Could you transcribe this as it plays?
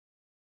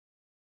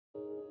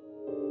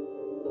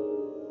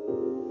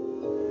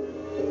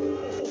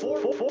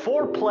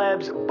For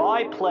plebs,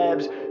 by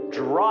plebs,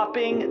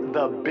 dropping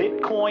the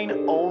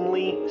Bitcoin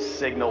only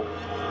signal.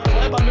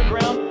 Pleb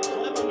Underground.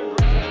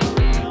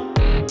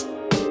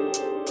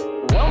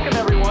 Welcome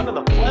everyone to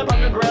the Pleb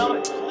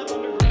Underground.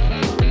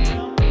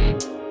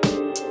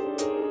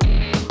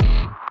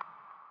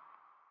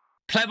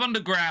 Pleb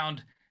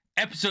Underground,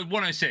 episode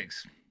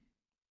 106.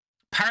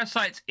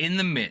 Parasites in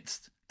the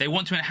midst. They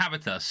want to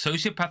inhabit us.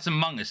 Sociopaths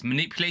among us.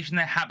 Manipulation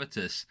their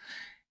habitus.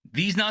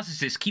 These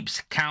narcissists keep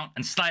count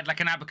and slide like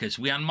an abacus.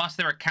 We unmask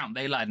their account.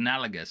 They lied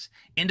analogous.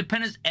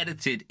 Independence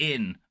edited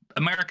in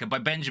America by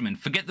Benjamin.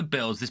 Forget the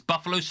bills. This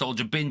Buffalo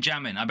Soldier been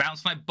jamming. I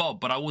bounce like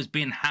Bob, but I always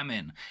been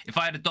hamming. If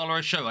I had $1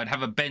 a show, I'd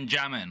have a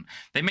Benjamin.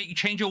 They make you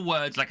change your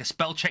words like a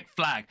spell check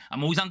flag.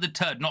 I'm always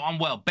undeterred, not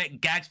unwell.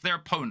 Bet gags for their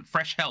opponent.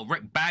 Fresh hell.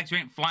 Rip bags you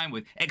ain't flying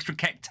with. Extra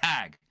keck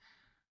tag.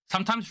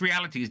 Sometimes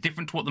reality is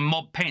different to what the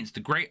mob paints. The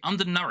great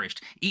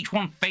undernourished, each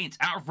one faints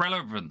out of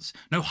relevance.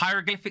 No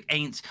hieroglyphic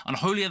ain'ts,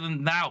 unholier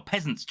than thou,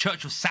 peasants,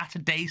 church of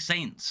Saturday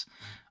saints.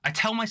 I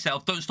tell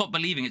myself, don't stop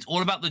believing, it's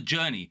all about the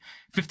journey.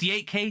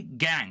 58k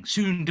gang,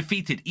 soon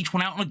defeated, each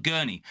one out on a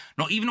gurney.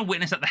 Not even a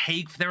witness at the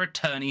Hague for their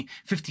attorney.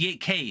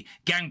 58k,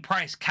 gang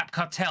price, cap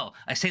cartel.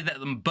 I say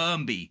that them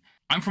Burnby.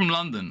 I'm from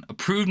London,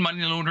 approved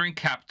money laundering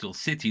capital,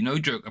 city, no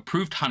joke,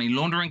 approved honey,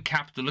 laundering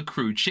capital,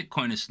 accrued,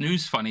 shitcoiner,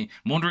 snooze funny,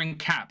 laundering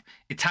cap,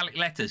 italic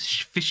letters,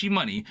 fishy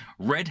money,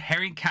 red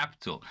herring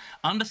capital.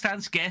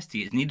 Understand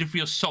scarcity is needed for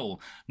your soul,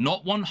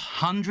 not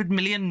 100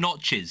 million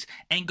notches,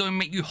 ain't gonna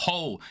make you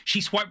whole. She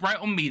swiped right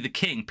on me, the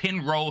king,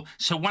 pin roll,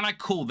 so when I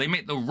call, they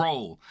make the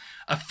roll.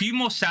 A few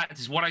more sats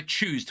is what I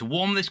choose to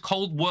warm this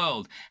cold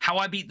world. How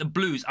I beat the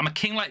blues. I'm a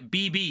king like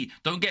BB.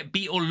 Don't get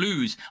beat or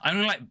lose. I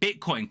only like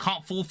Bitcoin.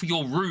 Can't fall for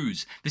your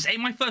ruse. This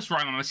ain't my first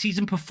rhyme. I'm a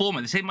seasoned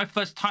performer. This ain't my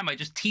first time. I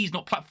just tease,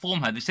 not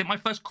platform her. This ain't my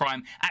first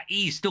crime. At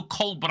ease. Still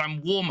cold, but I'm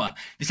warmer.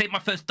 This ain't my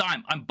first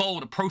dime. I'm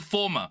bold. A pro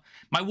former.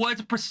 My words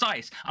are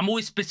precise. I'm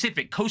always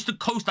specific. Coast to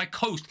coast, I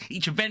coast.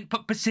 Each event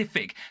put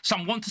Pacific.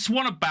 Some want to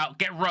swan about.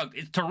 Get rugged.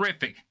 It's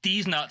terrific.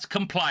 These nuts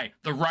comply.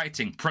 The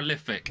writing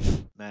prolific.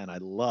 Man, I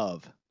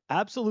love...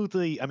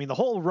 Absolutely. I mean, the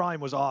whole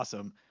rhyme was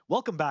awesome.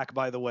 Welcome back,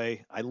 by the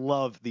way. I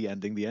love the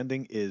ending. The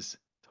ending is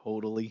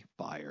totally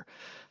fire.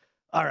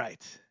 All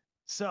right.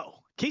 So,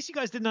 in case you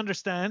guys didn't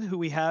understand who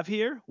we have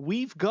here,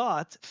 we've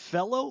got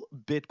fellow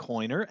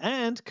Bitcoiner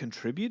and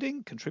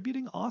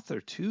contributing author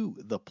to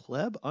the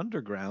Pleb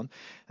Underground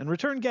and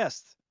return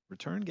guest,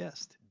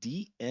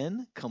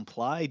 DN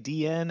Comply.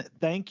 DN,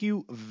 thank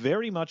you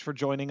very much for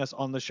joining us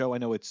on the show. I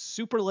know it's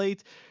super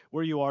late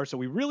where you are, so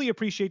we really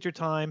appreciate your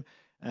time.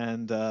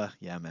 And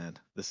yeah, man,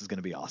 this is going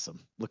to be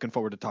awesome. Looking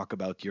forward to talk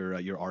about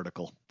your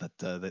article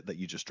that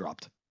you just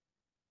dropped.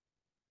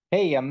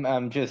 Hey,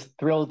 I'm just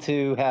thrilled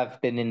to have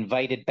been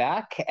invited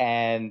back,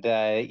 and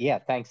yeah,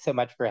 thanks so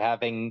much for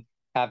having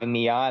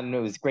me on.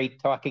 It was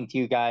great talking to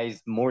you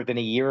guys more than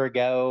a year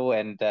ago,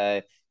 and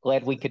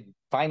glad we could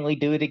finally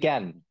do it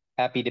again.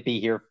 Happy to be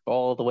here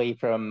all the way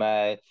from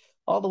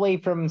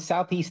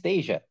Southeast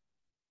Asia.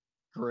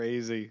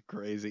 Crazy.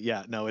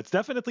 Yeah, no, it's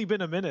definitely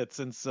been a minute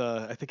since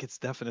I think it's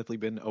definitely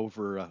been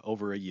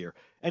over a year.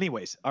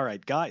 Anyways, all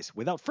right, guys,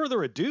 without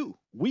further ado,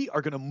 we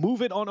are going to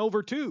move it on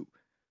over to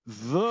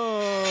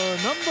the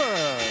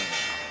numbers.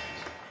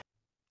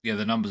 Yeah,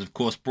 the numbers, of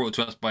course, brought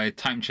to us by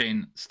Time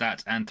Chain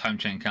Stats and Time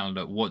Chain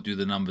Calendar. What do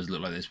the numbers look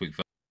like this week?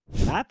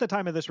 At the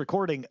time of this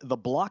recording, the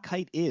block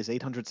height is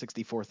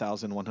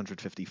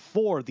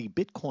 864,154. The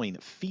Bitcoin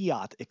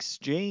fiat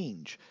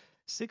exchange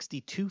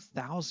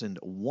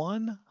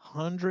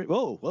 62,100.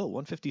 Whoa,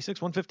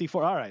 156,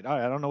 154. All right.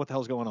 I don't know what the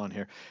hell's going on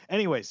here.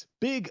 Anyways,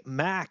 big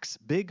max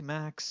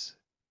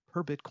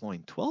per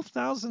Bitcoin,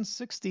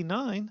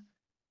 12,069.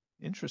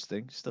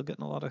 Interesting. Still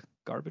getting a lot of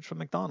garbage from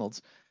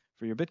McDonald's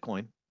for your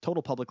Bitcoin.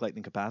 Total public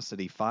lightning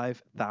capacity,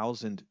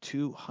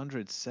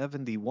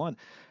 5,271.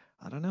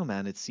 I don't know,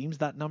 man. It seems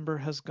that number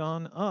has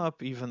gone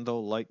up, even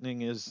though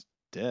lightning is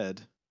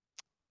dead.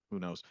 Who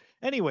knows?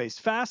 Anyways,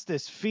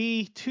 fastest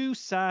fee, 2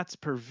 sats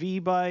per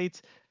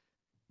VByte.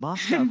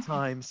 Moscow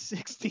time,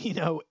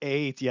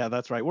 1608. Yeah,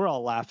 that's right. We're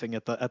all laughing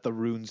at the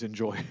runes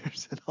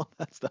enjoyers and all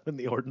that stuff and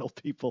the ordinal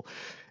people.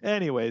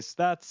 Anyways,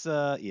 that's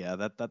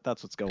yeah,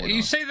 that's what's going on.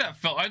 You say that,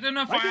 Phil. I don't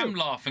know if I am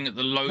laughing at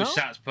the low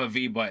sats per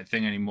VByte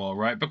thing anymore,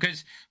 right?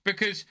 Because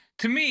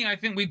to me, I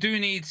think we do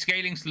need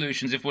scaling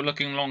solutions if we're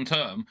looking long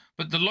term.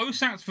 But the low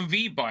sats for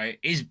VByte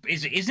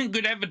isn't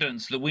good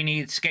evidence that we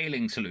need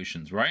scaling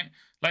solutions, right?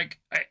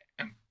 Like,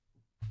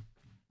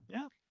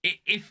 yeah.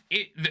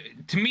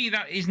 To me,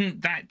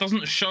 that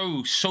doesn't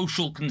show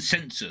social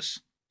consensus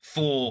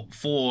for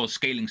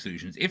scaling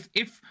solutions.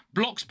 If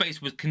block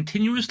space was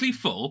continuously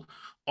full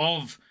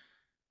of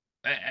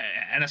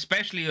and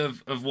especially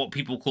of what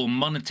people call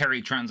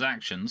monetary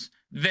transactions,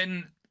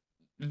 then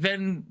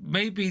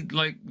maybe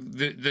like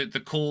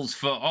the calls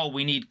for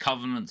we need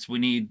covenants, we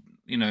need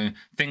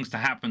things to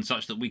happen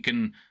such that we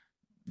can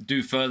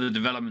do further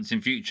developments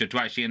in future to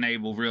actually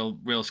enable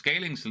real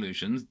scaling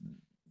solutions.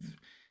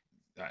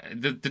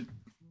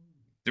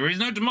 There is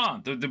no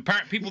demand.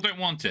 The people don't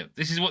want it.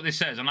 This is what this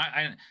says, and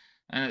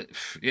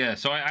Yeah,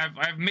 so I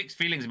have mixed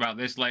feelings about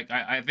this. Like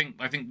I think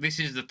this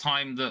is the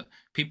time that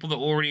people that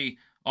already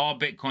are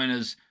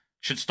Bitcoiners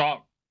should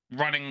start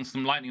running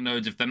some Lightning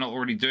nodes if they're not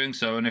already doing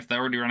so, and if they're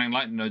already running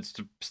Lightning nodes,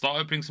 to start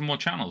opening some more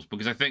channels,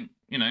 because I think,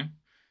 you know,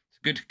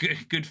 it's a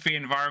good fee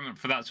environment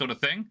for that sort of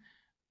thing.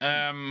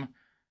 And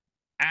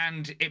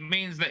it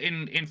means that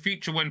in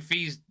future, when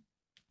fees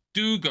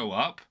do go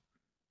up,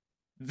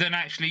 then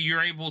actually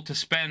you're able to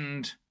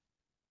spend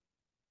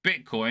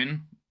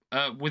Bitcoin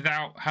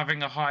without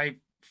having a high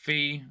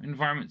fee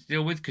environment to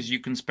deal with, because you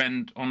can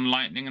spend on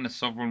Lightning in a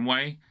sovereign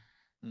way.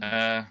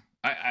 I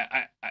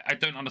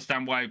don't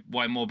understand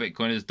why more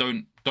Bitcoiners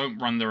don't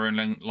run their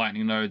own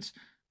Lightning nodes.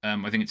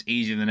 I think it's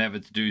easier than ever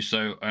to do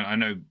so. I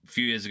know a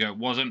few years ago it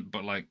wasn't,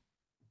 but like,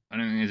 I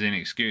don't think there's any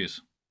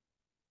excuse.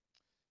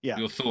 Yeah.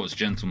 Your thoughts,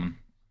 gentlemen?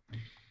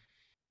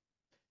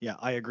 Yeah,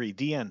 I agree.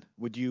 DN,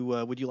 would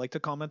you like to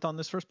comment on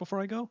this first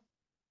before I go?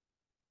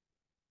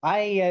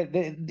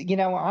 You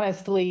know,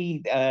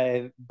 honestly,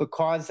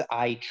 because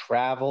I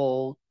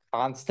travel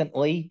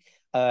constantly,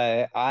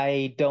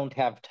 I don't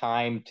have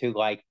time to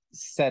like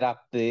set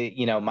up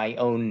my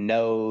own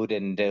node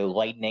and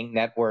Lightning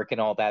network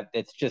and all that.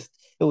 It's just,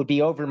 it would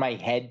be over my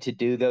head to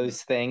do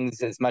those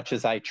things as much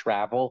as I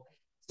travel.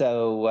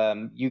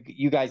 So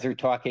you guys are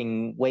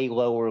talking way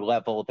lower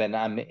level than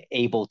I'm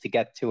able to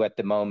get to at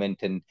the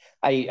moment, and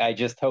I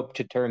just hope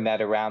to turn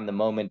that around the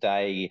moment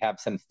I have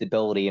some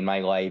stability in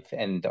my life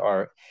and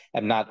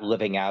am not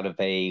living out of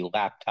a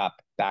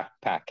laptop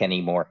backpack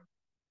anymore.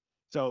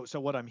 So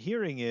what I'm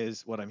hearing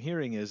is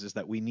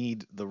that we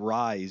need the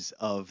rise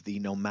of the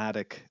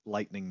nomadic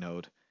Lightning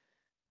node.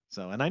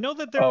 So, and I know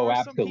that there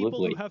are some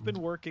people who have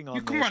been working on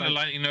this. You can run a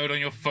Lightning node on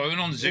your phone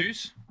on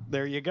Zeus.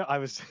 There you go. I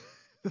was,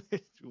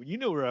 you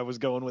knew where I was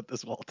going with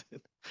this,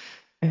 Walton.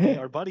 Hey,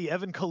 our buddy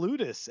Evan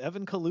Kaludis.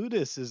 Evan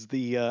Kaludis is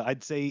the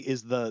I'd say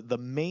is the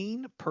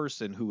main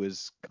person who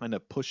is kind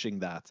of pushing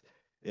that,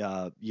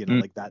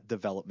 like that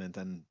development.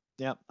 And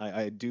yeah,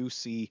 I do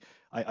see.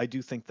 I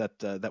do think that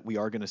that we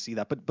are going to see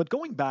that. But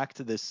going back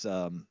to this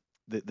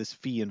this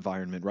fee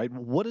environment, right?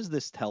 What does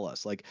this tell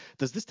us? Like,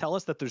 does this tell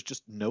us that there's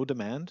just no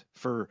demand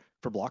for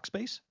block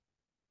space,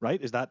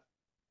 right? Is that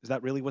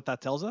really what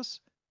that tells us?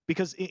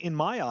 Because in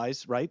my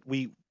eyes, right,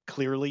 we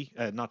clearly,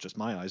 not just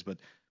my eyes, but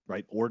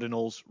right,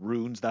 ordinals,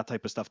 runes, that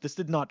type of stuff. This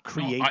did not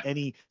create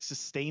any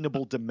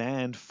sustainable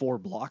demand for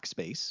block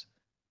space.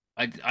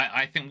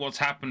 I think what's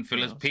happened,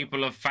 Phil, is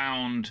people have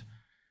found,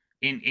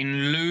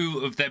 in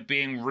lieu of there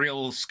being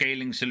real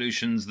scaling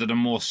solutions that are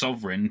more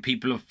sovereign,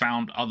 people have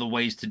found other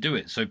ways to do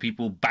it. So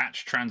people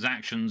batch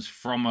transactions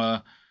from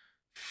an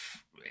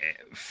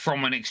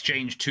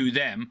exchange to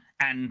them,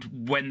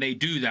 and when they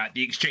do that,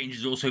 the exchange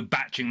is also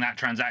batching that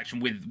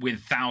transaction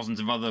with thousands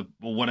of other,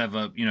 or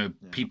whatever,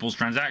 people's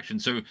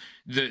transactions. So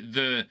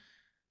the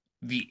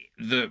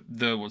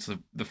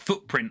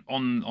footprint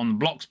on the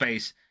block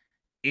space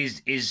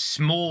is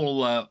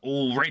smaller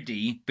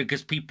already,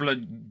 because people are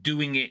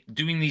doing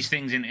these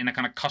things in a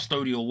kind of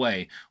custodial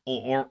way,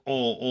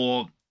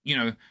 or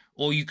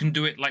you can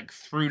do it like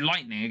through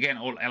Lightning again,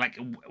 or like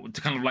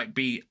to kind of like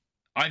be,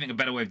 I think a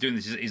better way of doing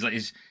this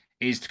is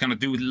to kind of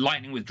do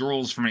Lightning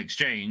withdrawals from an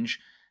exchange,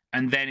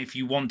 and then if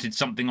you wanted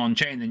something on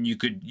chain, then you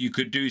could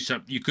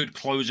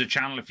close a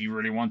channel if you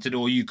really wanted,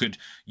 or you could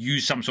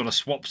use some sort of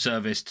swap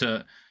service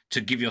to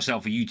give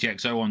yourself a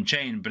UTXO on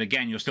chain. But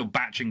again, you're still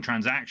batching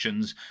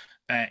transactions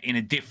in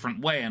a different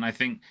way, and I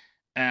think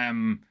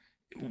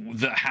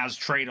that has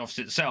trade-offs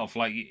itself.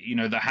 Like,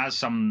 that has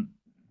some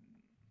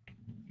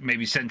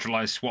maybe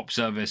centralized swap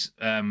service,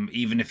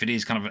 even if it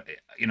is kind of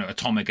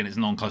atomic and it's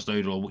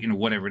non-custodial, or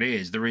whatever it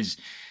is.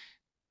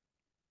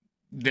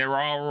 There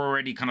are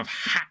already kind of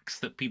hacks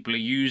that people are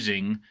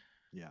using,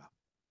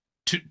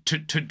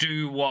 to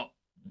do what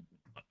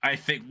I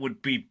think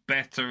would be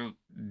better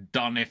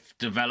done if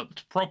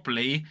developed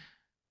properly.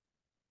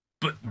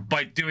 But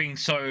by doing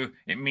so,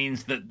 it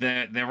means that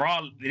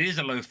it is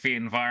a low fee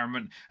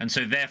environment, and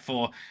so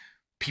therefore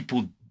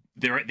people,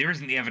 there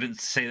isn't the evidence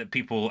to say that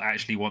people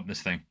actually want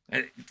this thing.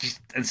 It's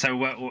a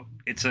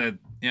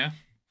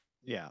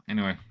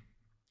anyway.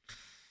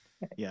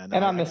 Yeah, no,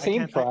 and on the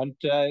same front,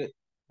 the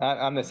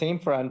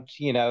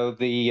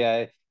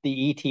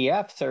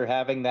ETFs are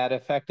having that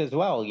effect as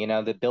well.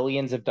 The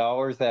billions of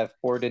dollars that have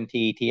poured into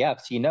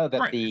ETFs.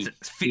 That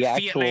the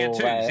actual layer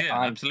twos,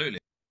 absolutely.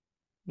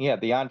 Yeah,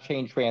 the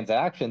on-chain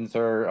transactions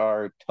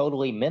are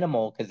totally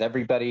minimal, because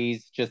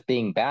everybody's just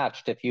being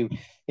batched. If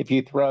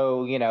you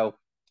throw,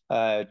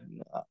 I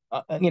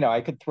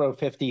could throw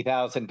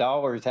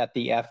 $50,000 at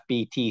the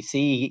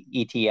FBTC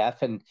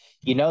ETF, and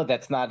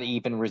that's not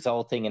even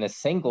resulting in a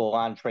single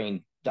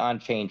on-chain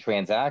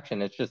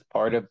transaction. It's just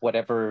part of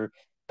whatever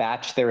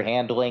batch they're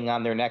handling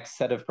on their next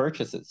set of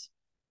purchases.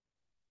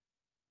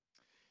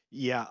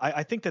 Yeah,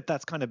 I think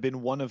that's kind of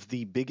been one of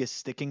the biggest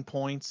sticking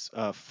points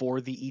for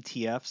the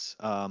ETFs,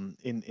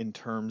 in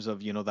terms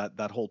of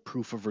that whole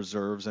proof of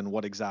reserves and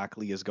what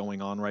exactly is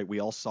going on. Right, we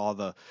all saw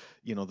the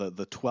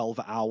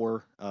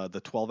 12-hour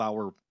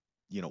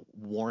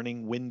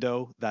warning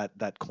window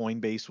that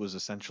Coinbase was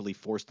essentially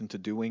forced into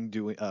doing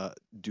due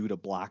to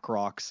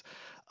BlackRock's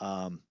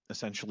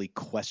essentially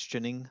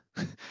questioning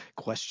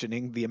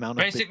the amount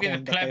of basically Bitcoin the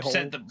that they pleb hold.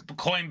 said that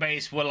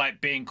Coinbase were like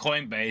being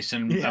Coinbase,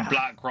 and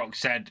BlackRock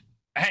said,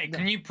 "Hey,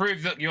 can you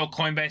prove that you're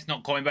Coinbase,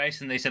 not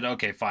Coinbase?" And they said,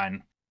 "Okay,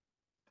 fine."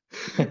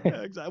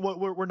 Exactly.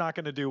 We're not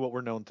going to do what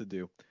we're known to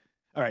do.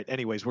 All right.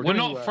 Anyways, we're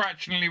not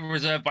fractionally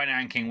reserved by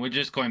Nanking. We're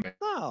just Coinbase.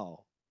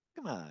 No,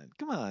 come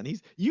on.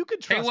 You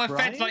can trust. Hey, we're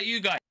Brian. feds like you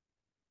guys.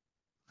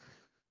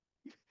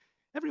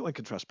 Everyone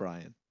can trust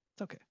Brian.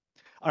 It's okay.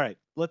 All right.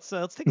 Let's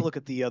take a look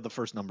at the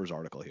first numbers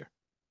article here.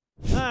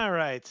 All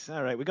right.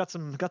 We got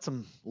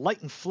some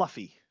light and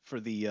fluffy for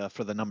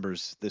the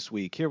numbers this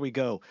week. Here we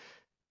go.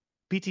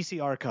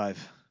 BTC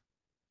archive.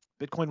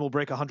 Bitcoin will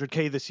break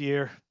 100K this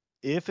year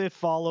if it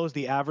follows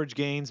the average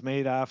gains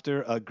made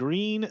after a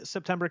green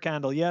September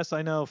candle. Yes,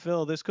 I know,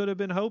 Phil, this could have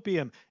been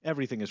Hopium.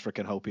 Everything is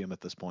freaking Hopium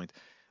at this point.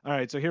 All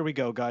right, so here we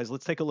go, guys.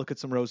 Let's take a look at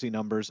some rosy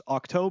numbers.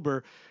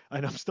 October,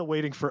 and I'm still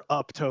waiting for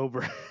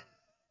Uptober.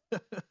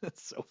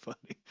 That's so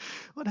funny.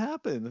 What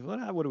happened? What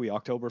are we,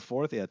 October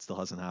 4th? Yeah, it still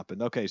hasn't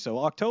happened. Okay, so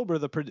October,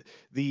 the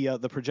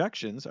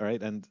projections, all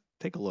right, and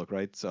take a look,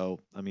 right?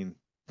 So, I mean,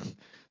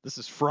 this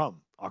is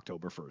from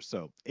October 1st.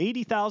 So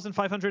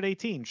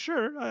 80,518.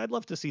 Sure, I'd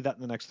love to see that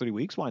in the next 3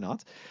 weeks. Why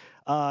not?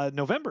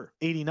 November,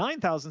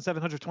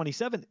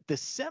 89,727.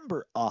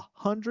 December,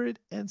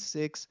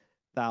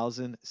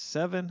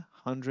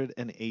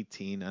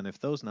 106,718. And if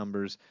those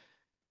numbers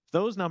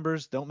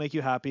don't make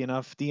you happy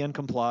enough, DN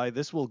comply,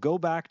 this will go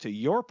back to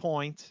your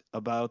point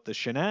about the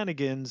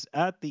shenanigans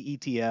at the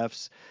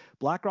ETFs.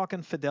 BlackRock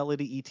and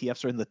Fidelity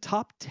ETFs are in the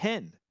top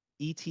 10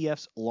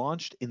 ETFs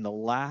launched in the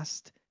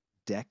last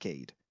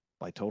decade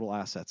by total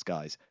assets,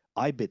 guys.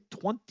 IBIT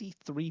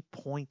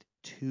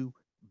 23.2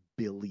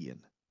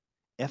 billion.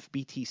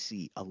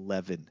 FBTC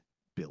 11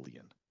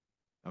 billion.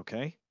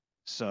 Okay?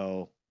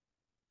 So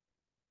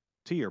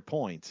to your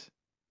point,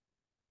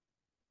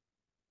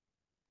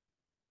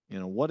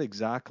 what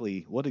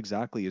exactly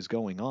is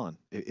going on?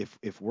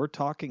 If we're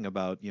talking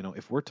about,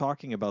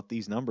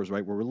 these numbers,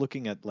 right, where we're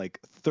looking at like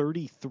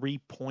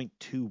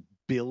 $33.2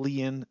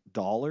 billion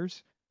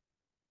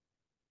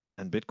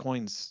and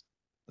Bitcoin's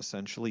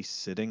essentially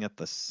sitting at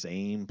the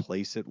same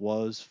place it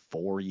was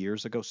 4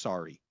 years ago.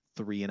 Sorry,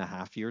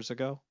 3.5 years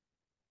ago.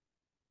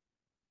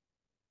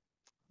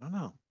 I don't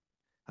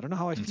know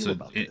how I feel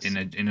about this. In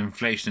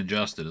inflation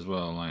adjusted as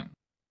well, like.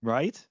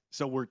 Right?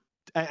 So we're,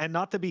 and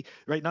not to be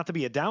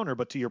a downer,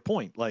 but to your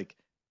point, like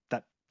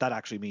that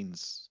actually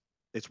means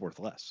it's worth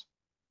less,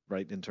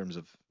 right, in terms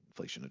of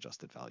inflation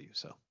adjusted value.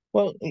 So,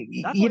 well, this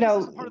is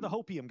part of the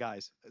Hopium,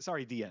 guys.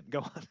 Sorry, DN,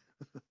 go on.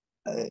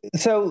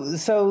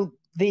 So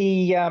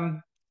the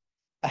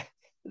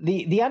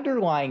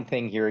underlying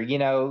thing here,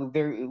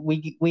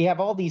 we have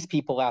all these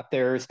people out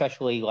there,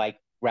 especially like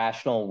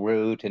Rational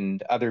Root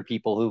and other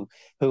people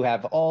who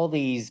have all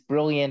these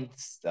brilliant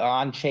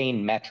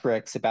on-chain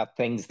metrics about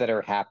things that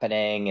are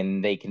happening,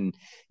 and they can,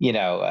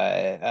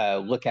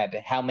 look at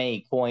how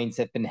many coins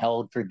have been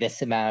held for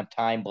this amount of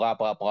time, blah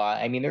blah blah.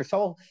 I mean, there's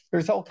all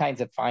kinds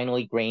of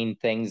finely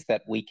grained things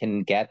that we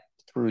can get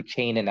through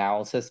chain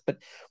analysis, but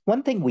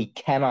one thing we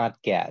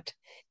cannot get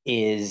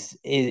is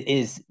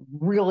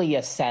really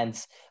a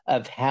sense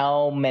of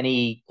how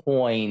many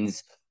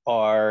coins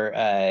are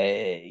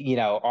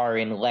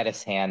in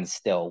lettuce hands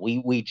still.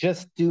 We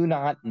just do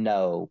not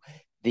know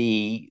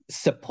the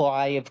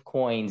supply of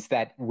coins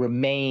that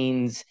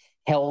remains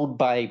held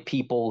by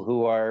people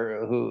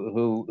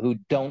who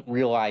don't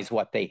realize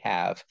what they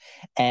have.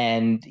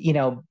 And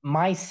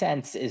my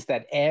sense is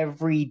that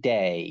every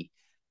day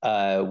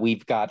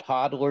we've got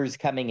hodlers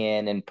coming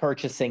in and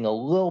purchasing a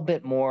little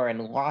bit more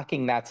and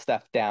locking that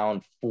stuff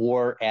down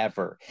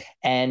forever.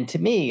 And to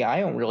me, I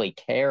don't really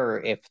care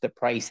if the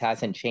price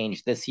hasn't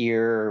changed this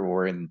year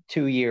or in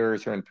 2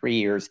 years or in 3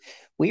 years.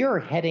 We are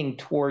heading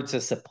towards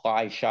a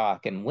supply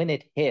shock, and when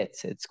it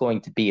hits, it's going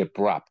to be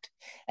abrupt.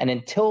 And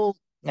until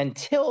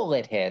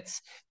it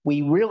hits,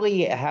 we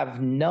really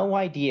have no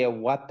idea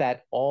what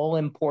that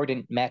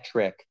all-important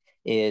metric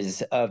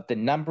is of the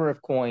number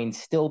of coins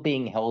still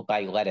being held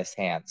by lettuce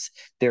hands.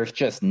 There's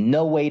just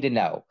no way to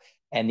know.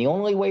 And the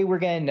only way we're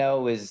going to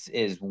know is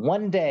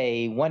one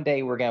day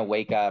we're going to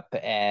wake up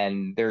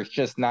and there's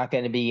just not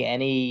going to be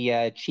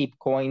any cheap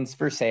coins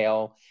for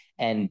sale.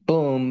 And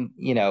boom,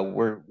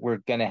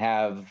 we're going to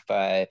have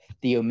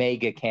the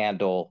Omega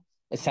candle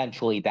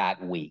essentially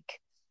that week.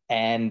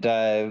 And,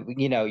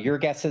 your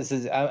guess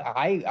is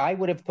I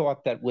would have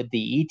thought that with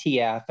the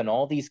ETF and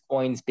all these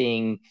coins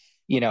being,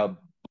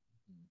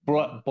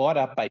 bought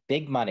up by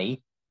big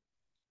money,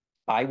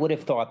 I would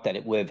have thought that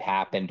it would have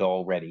happened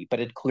already,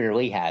 but it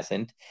clearly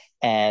hasn't.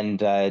 And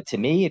to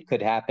me, it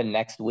could happen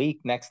next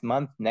week, next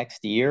month,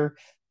 next year.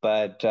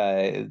 But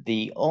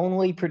the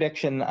only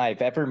prediction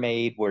I've ever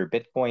made where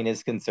Bitcoin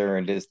is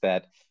concerned is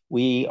that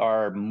we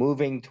are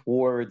moving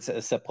towards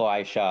a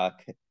supply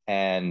shock,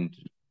 and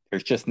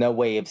there's just no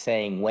way of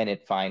saying when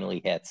it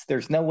finally hits.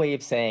 There's no way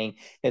of saying.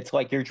 It's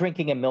like you're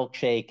drinking a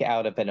milkshake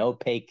out of an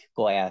opaque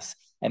glass,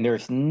 and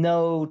there's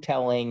no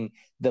telling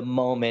the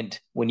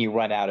moment when you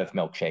run out of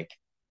milkshake.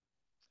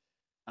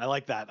 I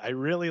like that. I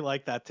really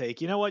like that take.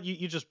 You know what?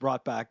 You just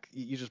brought back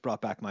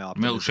my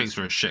optimism. Milkshakes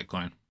are a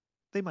shitcoin.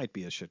 They might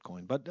be a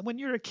shitcoin, but when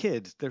you're a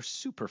kid, they're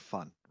super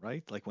fun,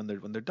 right? Like when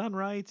they're done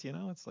right,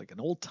 it's like an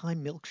old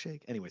time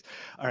milkshake. Anyways,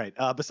 all right.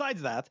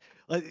 Besides that,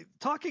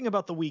 talking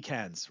about the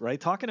weekends, right?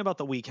 Talking about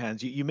the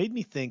weekends, you made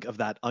me think of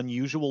that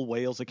Unusual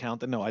Whales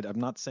account. And no, I'm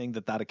not saying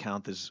that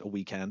account is a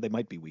weekend. They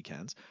might be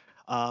weekends,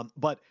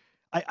 but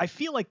I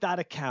feel like that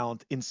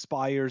account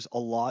inspires a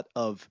lot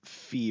of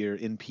fear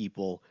in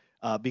people.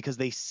 Because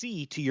they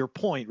see, to your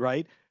point,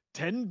 right?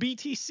 10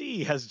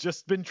 BTC has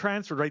just been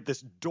transferred, right?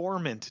 This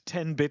dormant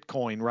 10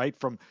 Bitcoin, right?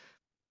 From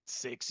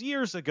 6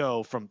 years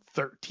ago, from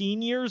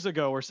 13 years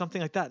ago, or something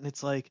like that. And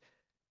it's like,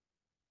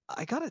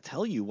 I got to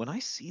tell you, when I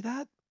see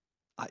that,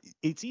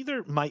 it's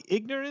either my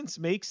ignorance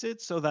makes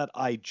it so that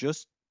I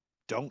just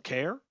don't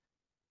care.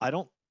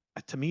 To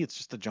me, it's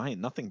just a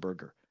giant nothing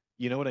burger.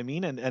 You know what I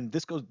mean? And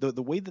this goes,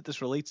 the way that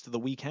this relates to the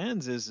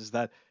weekends is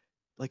that,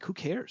 like, who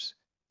cares?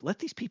 Let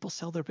these people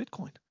sell their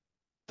Bitcoin.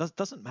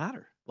 Doesn't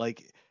matter.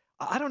 Like,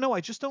 I don't know.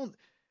 I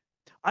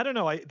don't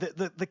know.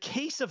 The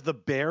case of the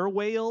bear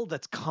whale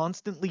that's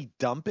constantly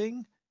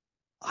dumping,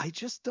 I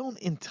just don't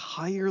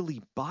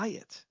entirely buy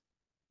it.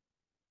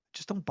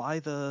 Just don't buy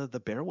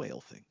the bear whale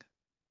thing.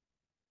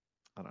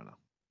 I don't know.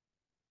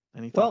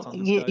 Any thoughts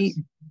on this, guys?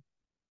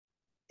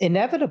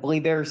 Inevitably,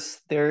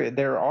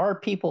 there are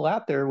people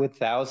out there with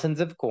thousands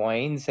of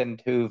coins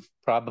and who've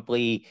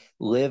probably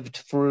lived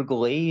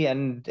frugally,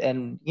 and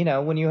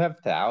when you have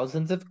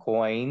thousands of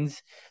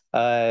coins,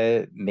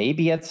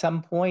 maybe at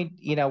some point,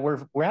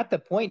 we're at the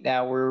point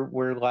now where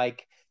we're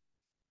like,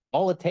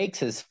 all it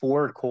takes is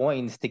 4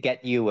 coins to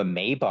get you a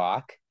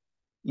Maybach,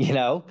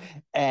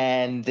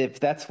 and if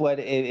that's what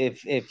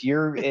if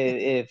you're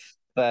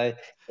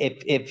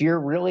if you're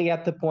really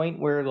at the point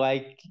where,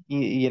 like,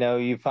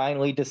 you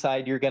finally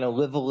decide you're going to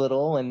live a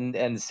little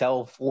and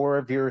sell 4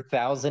 of your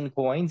 1,000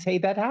 coins, hey,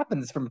 that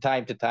happens from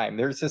time to time.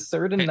 There's a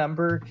certain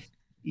number.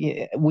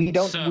 We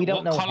don't know.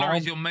 What color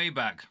is your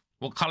Maybach?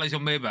 What color is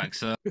your Maybach,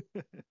 sir?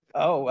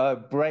 Oh,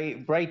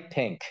 bright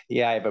pink.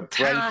 Yeah, I have a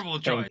terrible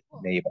bright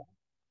pink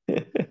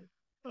Maybach.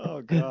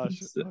 Oh gosh!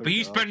 But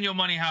you spend your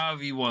money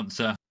however you want,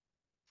 sir.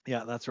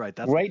 Yeah, that's right.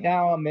 Right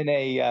now, I'm in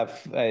a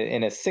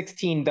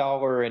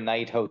 $16 a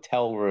night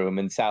hotel room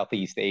in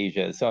Southeast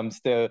Asia. So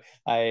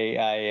I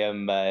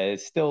am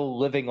still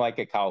living like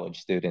a college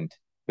student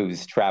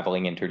who's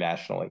traveling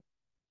internationally.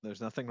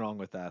 There's nothing wrong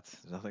with that.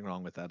 There's nothing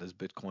wrong with that. As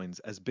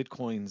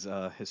Bitcoin's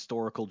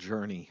historical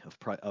journey of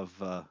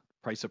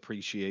price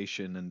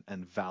appreciation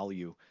and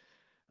value,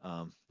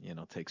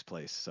 takes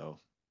place. So.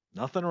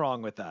 Nothing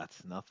wrong with that.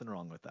 Nothing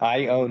wrong with that.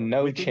 I own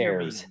no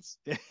chairs.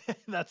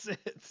 That's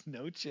it.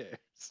 No chairs.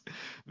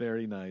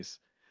 Very nice.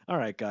 All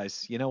right,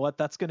 guys. You know what?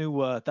 That's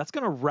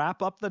gonna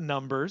wrap up the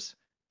numbers,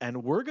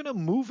 and we're gonna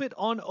move it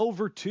on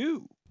over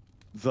to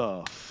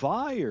the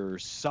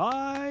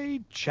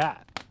Fireside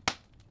Chat.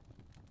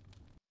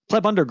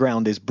 Pleb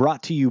Underground is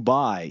brought to you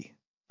by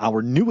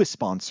our newest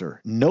sponsor,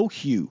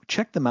 KnowHue.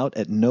 Check them out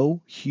at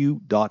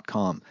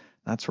knowhue.com.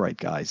 That's right,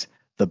 guys.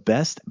 The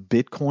best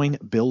Bitcoin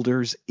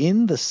builders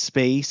in the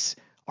space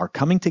are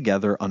coming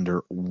together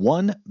under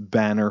one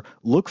banner.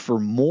 Look for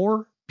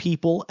more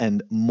people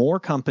and more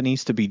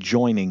companies to be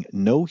joining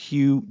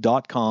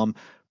knowhue.com.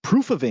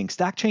 Proof of Ink,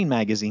 Stackchain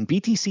Magazine,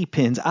 BTC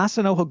Pins,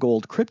 Asanoha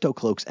Gold, Crypto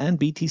Cloaks, and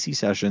BTC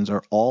Sessions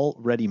are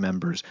already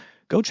members.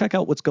 Go check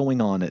out what's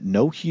going on at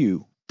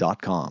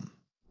knowhue.com.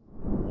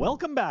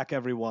 Welcome back,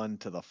 everyone,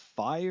 to the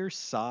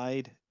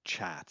Fireside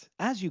Chat.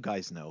 As you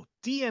guys know,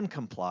 DN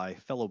Comply,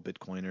 fellow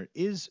Bitcoiner,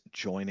 is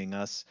joining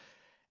us,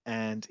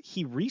 and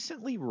he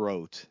recently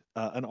wrote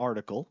an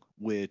article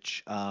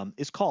which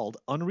is called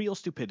Unreal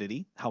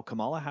Stupidity: How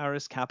Kamala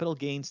Harris Capital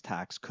Gains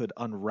Tax Could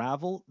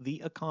Unravel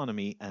the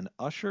Economy and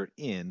Usher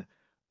in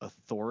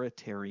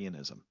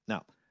Authoritarianism.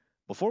 Now,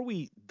 before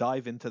we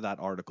dive into that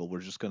article, we're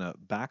just going to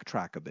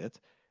backtrack a bit,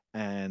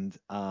 and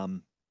I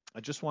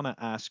just want to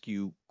ask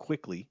you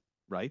quickly,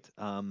 right?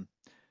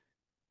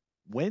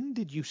 When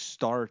did you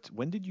start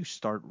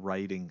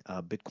writing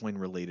Bitcoin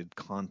related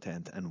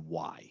content, and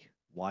why?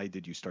 Why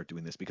did you start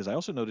doing this? Because I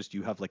also noticed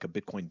you have like a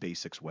Bitcoin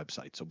Basics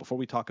website. So before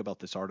we talk about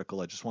this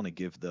article, I just want to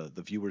give the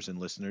viewers and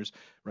listeners,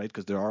 right?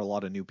 Because there are a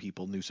lot of new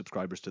people, new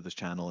subscribers to this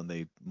channel, and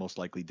they most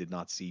likely did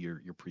not see your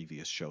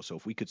previous show. So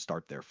if we could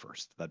start there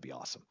first, that'd be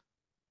awesome.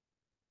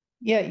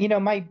 Yeah,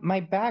 my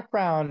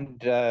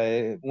background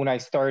when I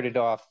started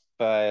off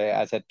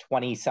as a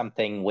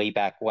 20-something way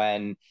back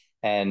when,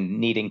 and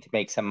needing to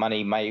make some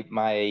money, my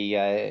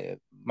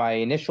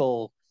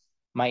initial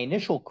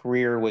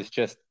career was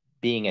just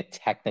being a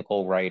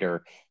technical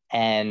writer.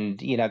 And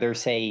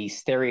there's a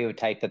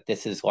stereotype that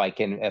this is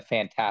like a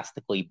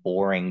fantastically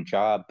boring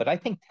job, but I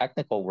think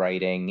technical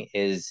writing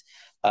is,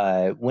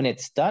 when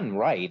it's done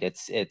right,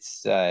 it's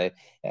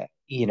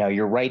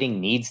your writing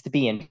needs to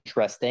be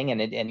interesting,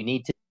 and you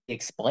need to be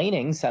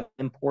explaining some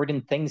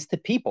important things to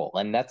people,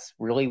 and that's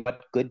really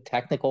what good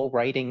technical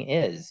writing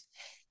is.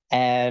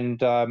 And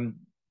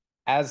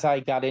as I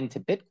got into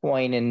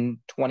Bitcoin in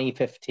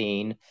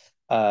 2015,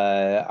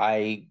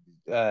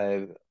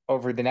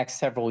 over the next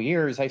several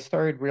years, I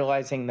started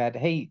realizing that,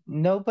 hey,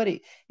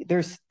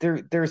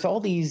 there's all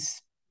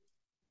these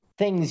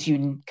things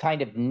you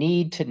kind of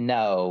need to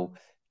know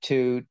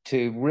to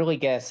really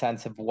get a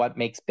sense of what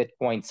makes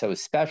Bitcoin so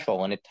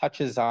special. And it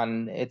touches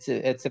on, it's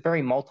a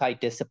very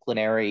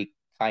multidisciplinary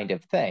kind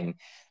of thing.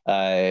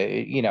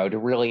 To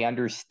really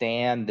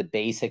understand the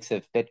basics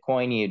of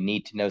Bitcoin, you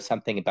need to know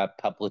something about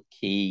public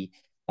key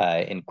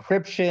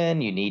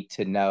encryption. You need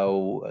to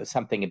know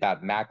something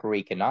about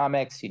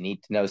macroeconomics. You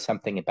need to know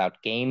something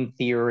about game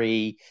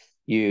theory.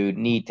 You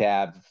need to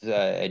have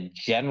a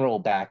general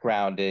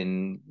background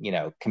in,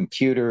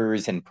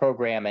 computers and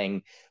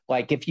programming.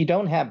 Like, if you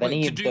don't have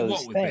any of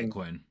those things,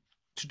 Bitcoin?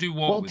 To do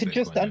what with to Bitcoin?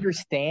 just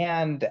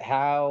understand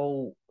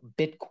how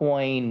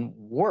Bitcoin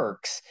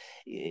works,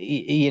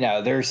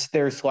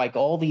 there's like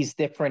all these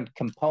different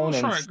components.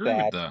 Sure, I agree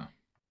with that.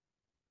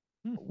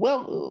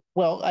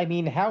 Well, I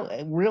mean, how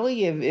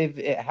really,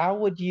 if how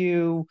would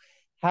you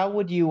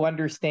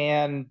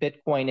understand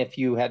Bitcoin if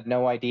you had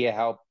no idea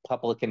how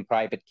public and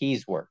private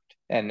keys worked?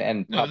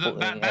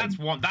 That's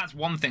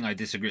one thing I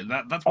disagree.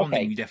 That's one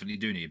thing you definitely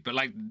do need. But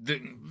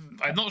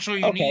I'm not sure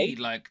you need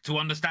to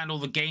understand all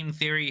the game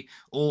theory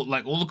or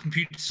all the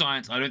computer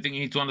science. I don't think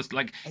you need to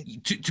understand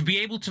to be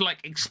able to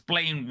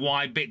explain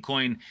why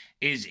Bitcoin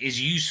is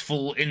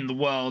useful in the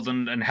world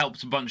and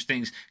helps a bunch of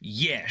things.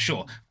 Yeah,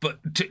 sure. But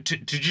to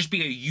just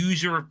be a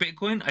user of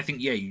Bitcoin, I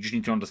think you just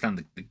need to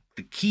understand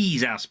the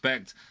keys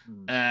aspect,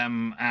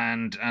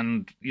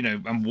 and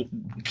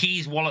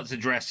keys, wallets,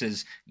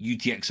 addresses,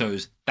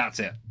 UTXOs. That's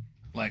it.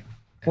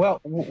 Well,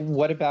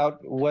 what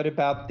about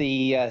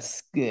the?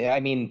 I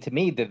mean, to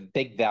me, the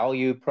big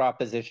value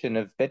proposition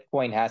of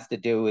Bitcoin has to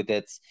do with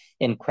its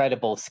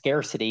incredible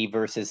scarcity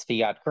versus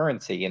fiat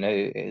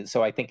currency.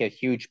 So I think a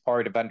huge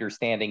part of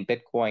understanding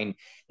Bitcoin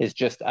is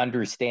just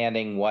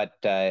understanding what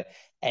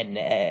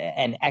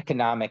an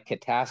economic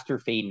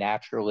catastrophe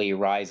naturally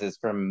arises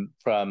from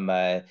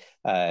fiat,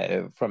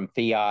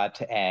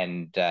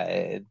 and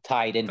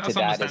tied into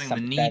that is the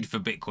need for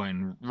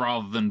Bitcoin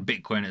rather than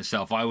Bitcoin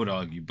itself, I would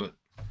argue, but.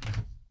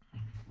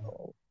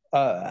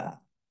 I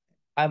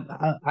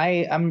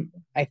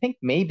think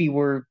maybe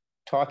we're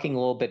talking a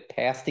little bit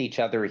past each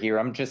other here.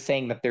 I'm just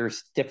saying that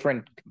there's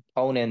different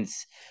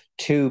components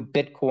to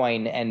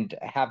Bitcoin, and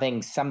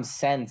having some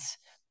sense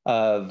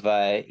of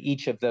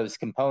each of those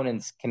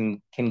components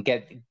can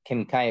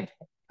kind of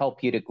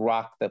help you to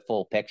grok the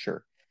full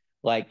picture.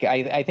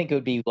 I think it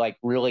would be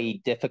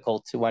really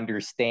difficult to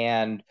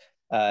understand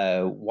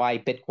why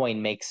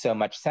Bitcoin makes so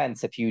much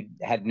sense if you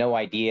had no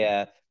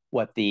idea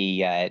what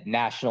the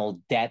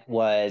national debt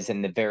was,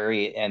 and the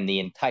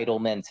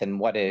entitlements, and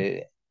what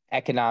a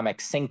economic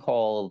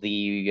sinkhole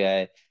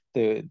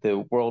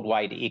the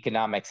worldwide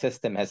economic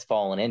system has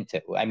fallen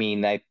into. I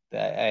mean, I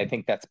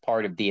think that's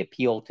part of the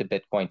appeal to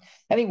Bitcoin.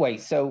 Anyway,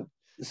 so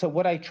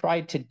what I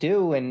tried to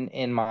do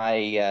in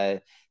my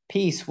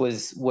piece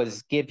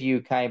was give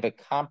you kind of a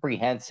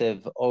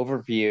comprehensive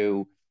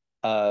overview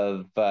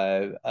of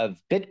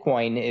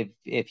Bitcoin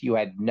if you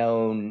had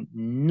known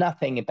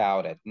nothing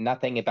about it,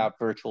 nothing about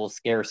virtual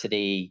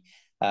scarcity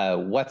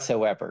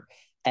whatsoever.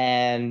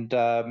 And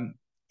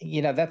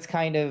that's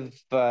kind of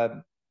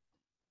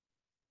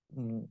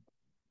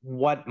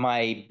what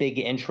my big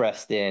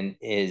interest in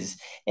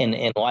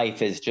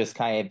life is, just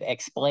kind of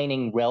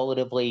explaining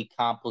relatively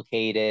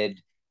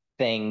complicated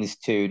things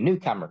to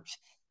newcomers.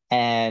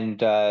 And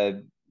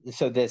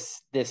so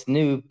this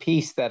new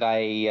piece that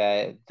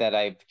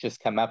I've just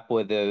come up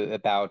with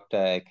about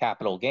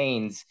capital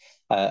gains,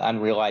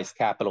 unrealized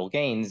capital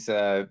gains.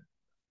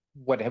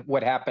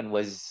 What happened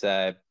was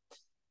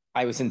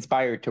I was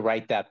inspired to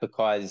write that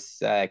because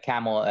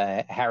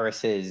Kamala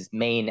Harris's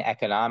main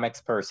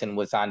economics person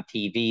was on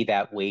TV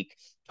that week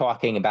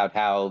talking about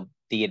how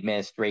the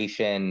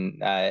administration,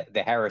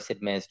 the Harris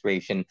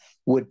administration,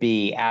 would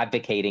be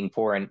advocating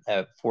for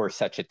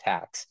such a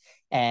tax.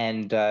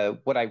 And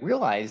what I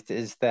realized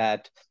is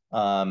that,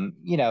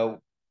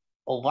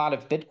 a lot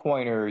of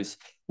Bitcoiners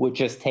would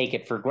just take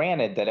it for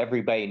granted that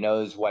everybody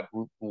knows what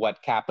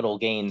capital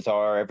gains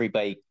are.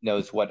 Everybody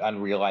knows what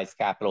unrealized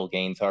capital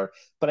gains are.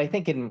 But I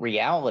think in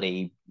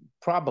reality,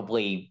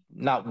 probably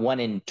not 1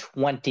 in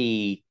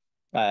 20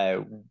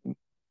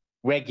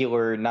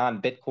 regular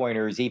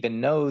non-Bitcoiners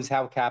even knows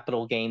how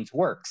capital gains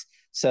works.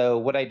 So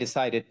what I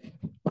decided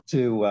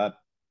to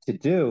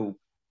do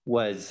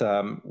was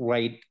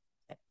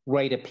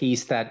write a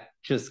piece that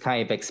just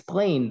kind of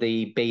explained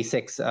the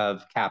basics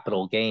of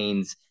capital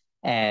gains,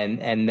 and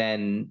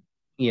then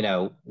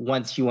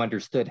once you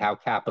understood how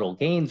capital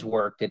gains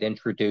worked, it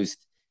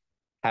introduced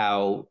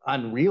how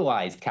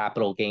unrealized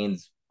capital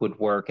gains would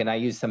work. And I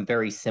used some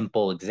very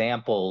simple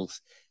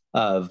examples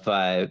of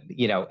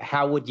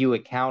how would you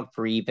account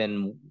for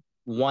even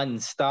one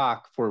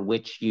stock for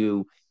which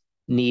you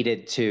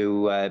needed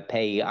to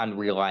pay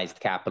unrealized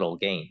capital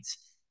gains.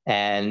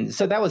 And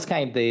so that was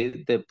kind of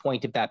the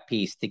point of that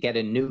piece, to get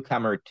a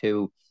newcomer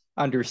to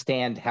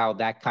understand how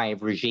that kind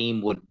of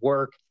regime would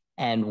work,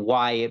 and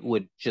why it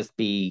would just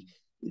be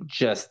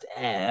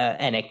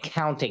an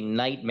accounting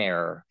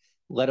nightmare,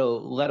 let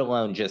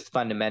alone just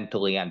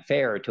fundamentally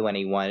unfair to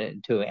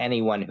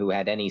anyone who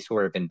had any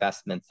sort of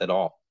investments at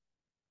all.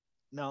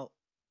 Now,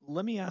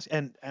 let me ask,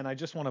 and I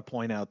just want to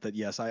point out that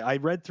yes, I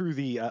read through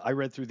the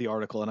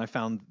article, and I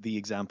found the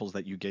examples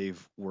that you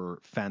gave were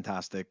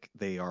fantastic.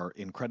 They are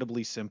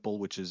incredibly simple,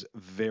 which is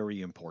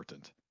very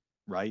important,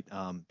 right?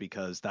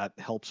 Because that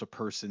helps a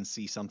person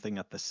see something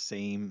at the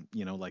same,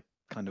 like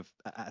kind of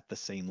at the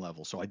same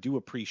level. So I do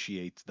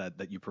appreciate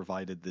that you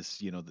provided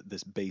this,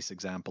 this base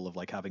example of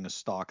like having a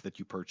stock that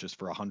you purchased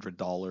for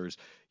 $100,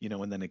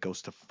 and then it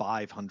goes to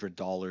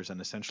 $500,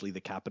 and essentially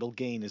the capital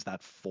gain is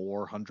that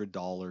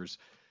 $400,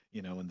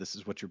 and this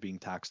is what you're being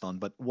taxed on.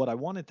 But what I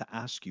wanted to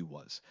ask you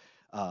was,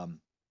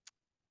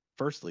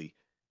 firstly,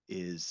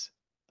 is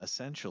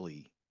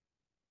essentially,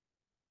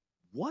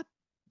 what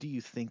do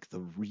you think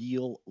the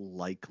real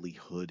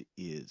likelihood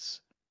is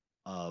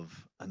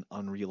of an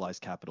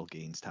unrealized capital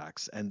gains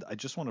tax? And I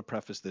just want to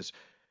preface this.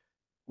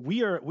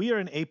 We are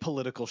an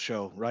apolitical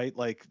show, right?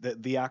 Like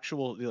the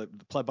actual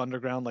Pleb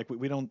Underground, like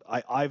we don't.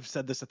 I've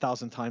said this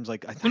 1,000 times.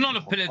 Like we're not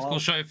a political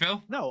show,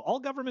 Phil. No, all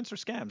governments are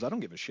scams. I don't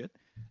give a shit.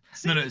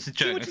 No, it's a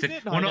joke.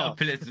 We're not a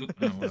political.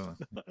 No,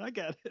 I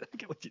get it. I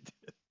get what you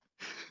did.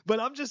 But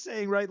I'm just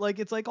saying, right? Like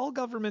it's like all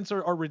governments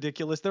are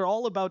ridiculous. They're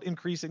all about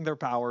increasing their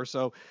power.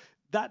 So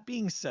that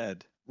being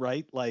said,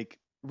 right? Like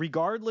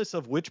regardless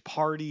of which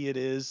party it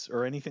is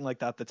or anything like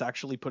that that's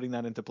actually putting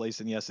that into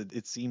place, and yes,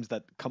 it seems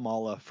that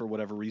Kamala, for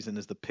whatever reason,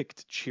 is the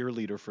picked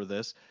cheerleader for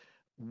this.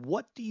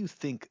 What do you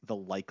think the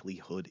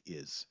likelihood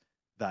is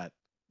that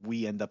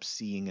we end up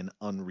seeing an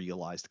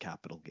unrealized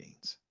capital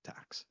gains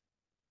tax?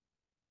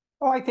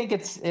 Oh, I think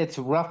it's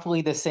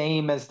roughly the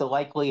same as the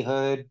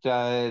likelihood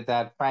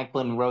that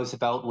Franklin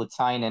Roosevelt would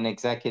sign an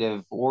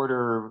executive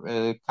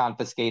order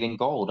confiscating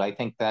gold. I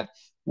think that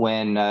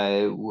when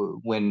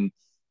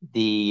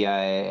the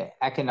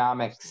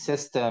economic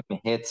system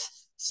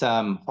hits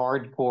some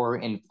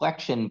hardcore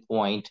inflection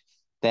point,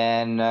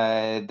 then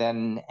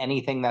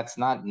anything that's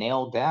not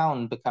nailed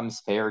down becomes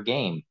fair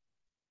game.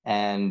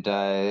 And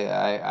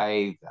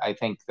I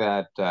think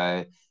that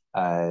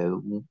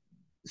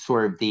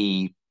sort of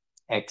the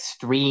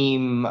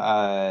extreme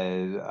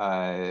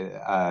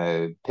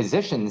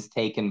positions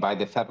taken by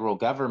the federal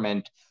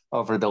government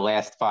over the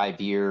last 5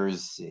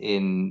 years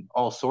in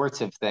all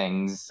sorts of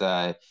things,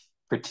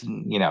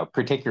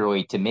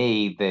 particularly to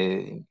me,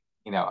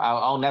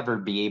 I'll never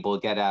be able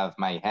to get out of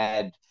my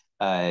head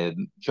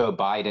Joe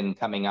Biden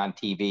coming on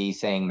TV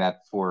saying that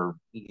for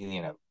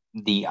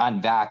the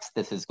unvaxxed,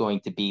 this is going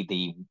to be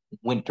the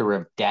winter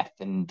of death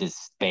and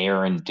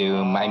despair and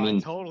doom. I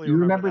mean, totally you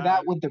remember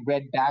that with the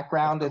red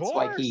background? Of it's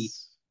course. like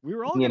we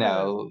were all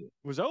it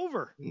was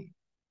over.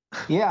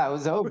 Yeah, it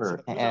was over.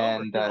 It was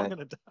and over. We were all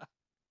gonna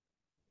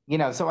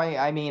die. So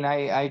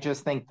I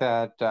just think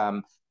that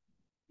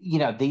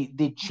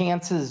the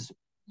chances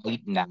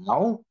right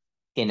now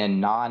in a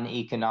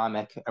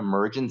non-economic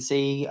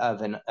emergency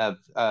of an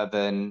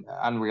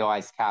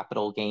unrealized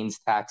capital gains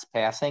tax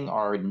passing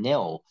are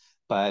nil.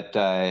 But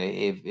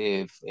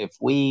if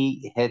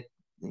we hit,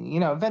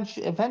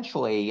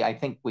 eventually, I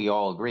think we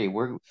all agree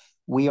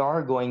we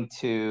are going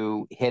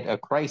to hit a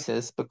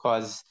crisis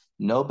because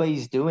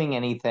nobody's doing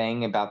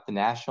anything about the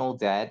national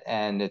debt,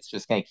 and it's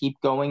just going to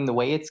keep going the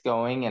way it's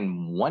going.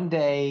 And one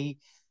day,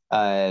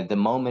 the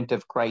moment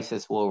of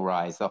crisis will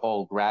arise, the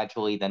whole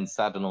gradually then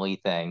suddenly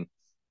thing.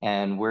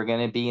 And we're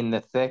going to be in the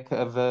thick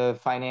of a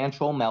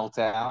financial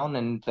meltdown.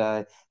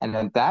 And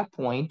at that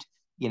point,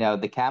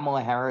 the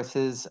Kamala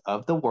Harrises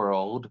of the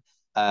world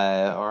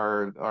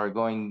are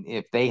going,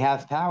 if they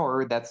have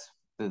power,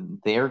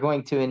 they're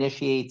going to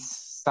initiate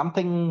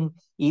something,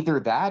 either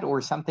that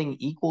or something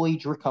equally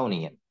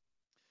draconian.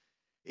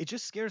 It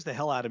just scares the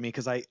hell out of me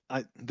because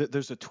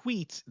there's a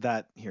tweet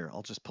that, here,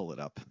 I'll just pull it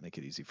up, make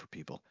it easy for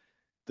people.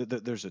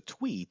 There's a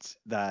tweet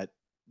that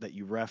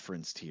you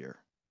referenced here.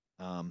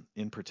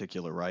 In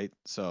particular, right?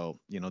 So,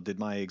 did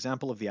my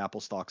example of the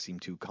Apple stock seem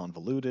too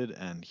convoluted?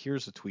 And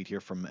here's a tweet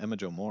here from Emma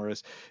Jo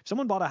Morris. If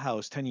someone bought a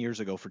house 10 years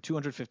ago for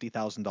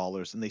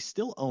 $250,000 and they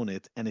still own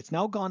it, and it's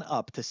now gone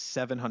up to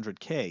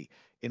 $700K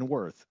in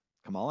worth,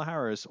 Kamala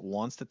Harris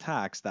wants to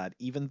tax that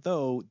even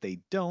though they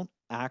don't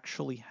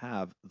actually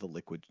have the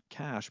liquid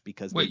cash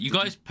because do you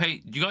guys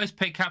pay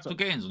capital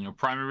gains on your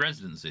primary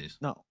residencies?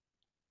 No.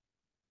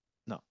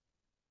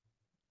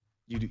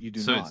 You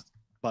do so not.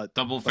 But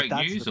double fake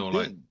news or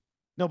like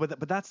no,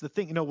 but that's the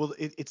thing. Well,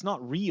 it's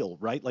not real,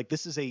 right? Like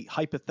this is a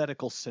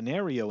hypothetical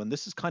scenario, and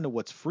this is kind of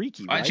what's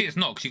freaky. Right? Actually, it's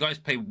not because you guys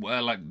pay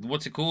like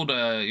what's it called?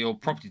 Your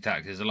property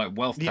taxes are like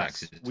wealth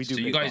taxes. We do.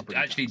 So you guys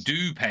actually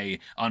do pay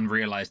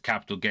unrealized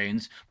capital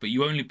gains, but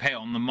you only pay it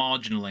on the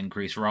marginal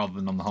increase rather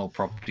than on the whole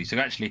property. So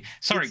actually,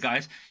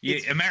 guys,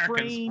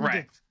 Americans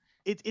wrecked.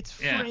 It's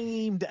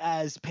framed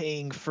as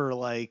paying for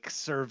like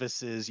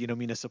services,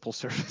 municipal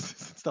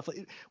services and stuff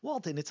like.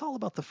 Walton, it's all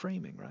about the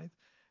framing, right?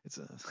 It's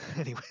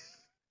anyway.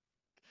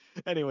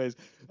 Anyways,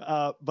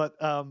 but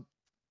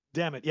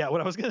damn it, yeah.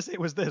 What I was gonna say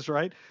was this,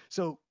 right?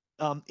 So,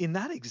 in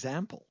that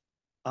example,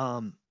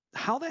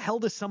 how the hell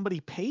does somebody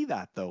pay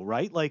that though,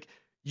 right? Like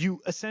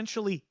you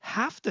essentially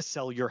have to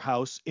sell your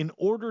house in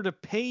order to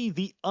pay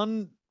the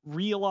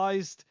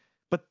unrealized,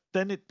 but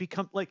then it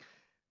becomes like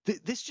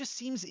this just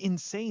seems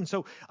insane.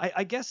 So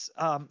I guess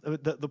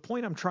the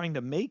point I'm trying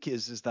to make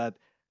is that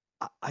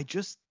I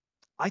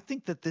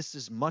think that this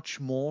is much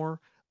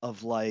more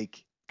of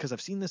like, because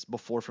I've seen this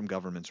before from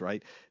governments,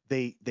 right?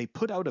 They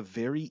put out a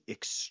very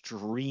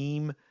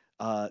extreme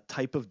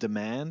type of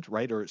demand,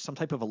 right, or some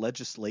type of a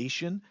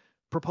legislation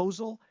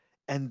proposal,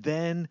 and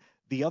then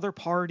the other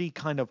party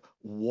kind of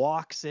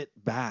walks it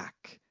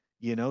back,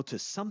 to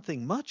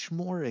something much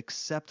more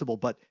acceptable.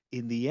 But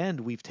in the end,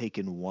 we've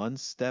taken one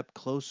step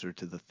closer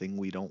to the thing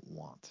we don't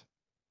want.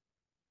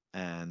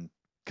 And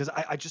because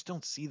I just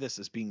don't see this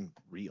as being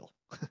real.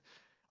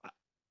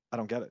 I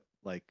don't get it.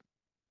 Like,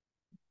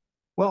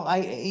 well,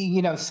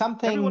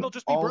 something everyone will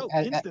just be broke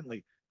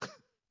instantly.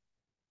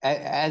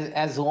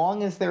 As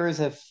long as there is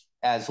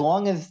as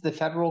long as the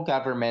federal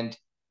government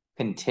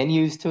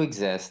continues to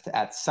exist,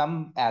 at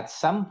some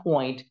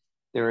point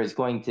there is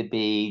going to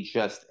be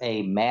just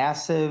a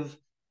massive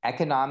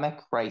economic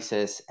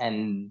crisis,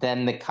 and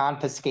then the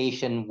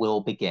confiscation will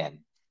begin.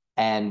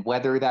 And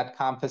whether that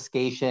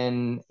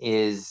confiscation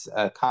is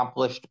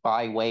accomplished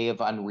by way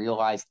of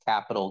unrealized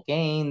capital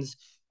gains,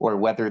 or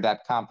whether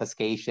that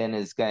confiscation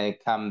is going to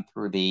come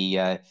through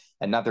the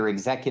another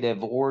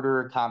executive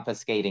order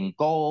confiscating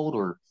gold,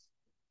 or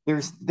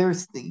that's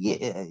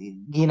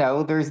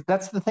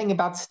the thing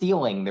about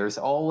stealing. There's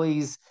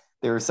always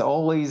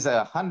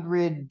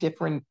 100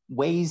 different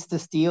ways to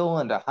steal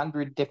and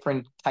 100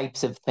 different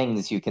types of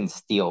things you can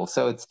steal.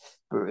 So it's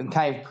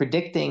kind of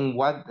predicting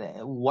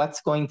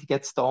what's going to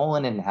get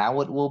stolen and how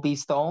it will be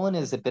stolen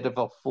is a bit of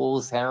a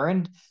fool's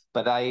errand.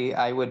 But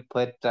I would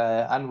put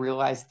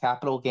unrealized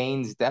capital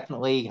gains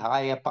definitely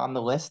high up on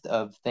the list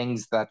of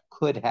things that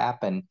could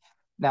happen.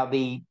 Now,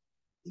 the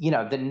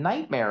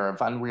nightmare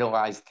of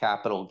unrealized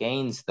capital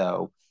gains,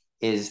 though,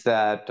 is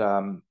that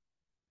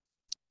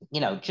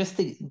just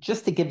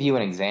to give you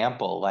an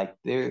example, like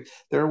there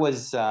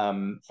was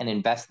an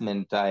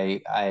investment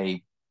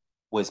I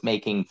was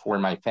making for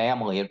my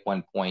family at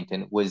one point,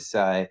 and it was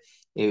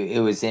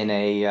in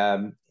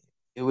a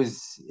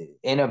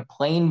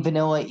plain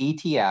vanilla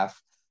ETF,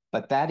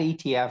 but that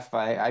ETF,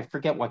 I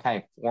forget what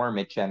kind of form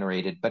it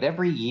generated, but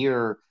every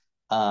year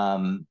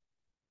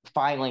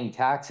filing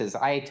taxes,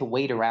 I had to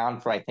wait around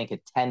for, I think, a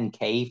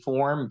 10K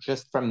form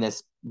just from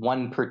this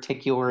one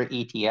particular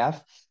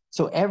ETF.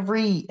 So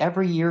every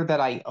year that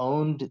I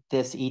owned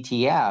this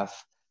ETF,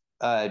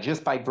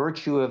 just by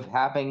virtue of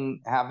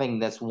having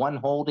this one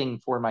holding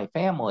for my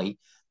family,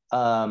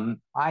 I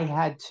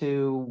had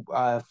to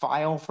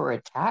file for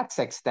a tax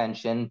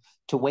extension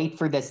to wait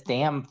for this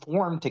damn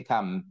form to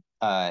come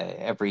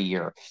every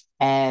year.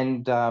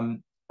 And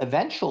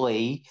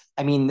eventually,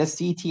 I mean, this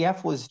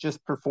ETF was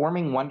just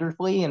performing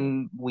wonderfully,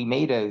 and we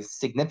made a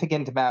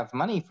significant amount of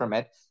money from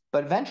it.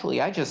 But eventually,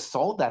 I just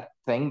sold that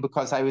thing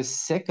because I was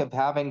sick of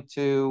having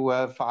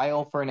to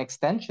file for an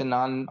extension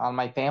on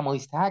my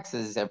family's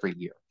taxes every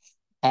year.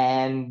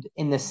 And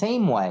in the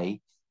same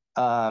way,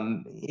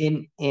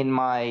 in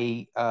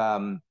my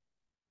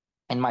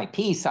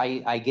piece,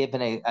 I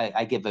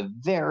give a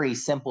very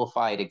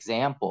simplified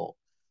example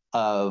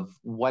of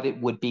what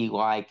it would be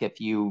like if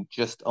you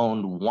just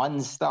owned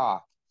one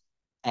stock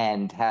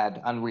and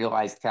had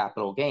unrealized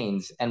capital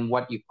gains. And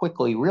what you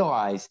quickly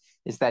realize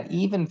is that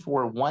even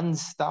for one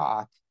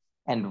stock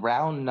and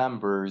round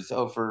numbers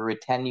over a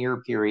 10-year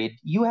period,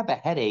 you have a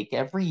headache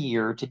every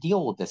year to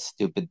deal with this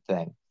stupid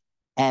thing.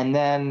 And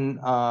then,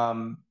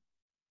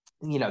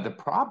 the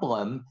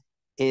problem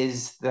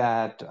is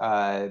that,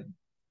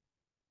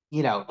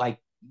 like,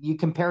 you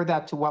compare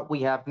that to what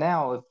we have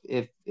now.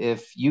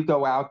 If you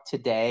go out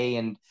today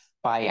and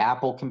buy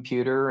Apple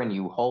computer and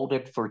you hold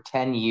it for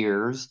 10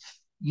 years,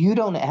 you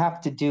don't have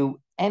to do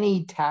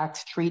any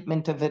tax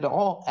treatment of it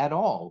all at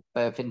all.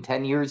 But if in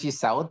 10 years you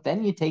sell it,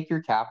 then you take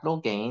your capital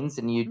gains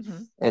and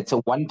it's a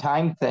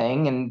one-time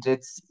thing, and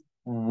it's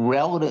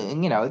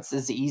relative, it's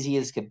as easy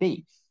as could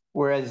be.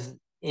 Whereas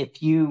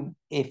if you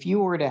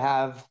were to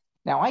have,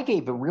 now I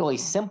gave a really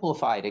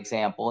simplified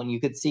example, and you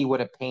could see what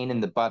a pain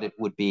in the butt it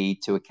would be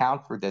to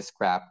account for this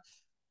crap.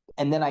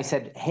 And then I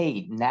said,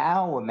 hey,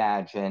 now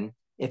imagine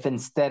if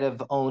instead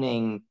of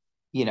owning,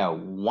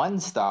 one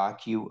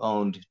stock, you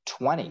owned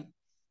 20.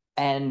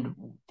 And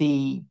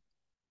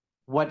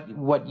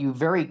what you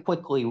very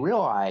quickly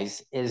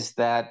realize is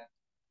that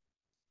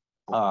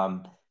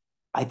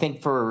I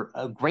think for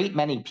a great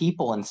many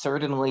people, and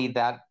certainly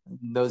that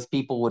those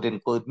people would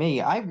include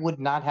me, I would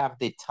not have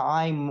the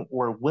time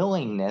or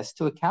willingness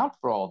to account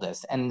for all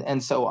this.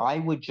 And so I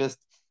would just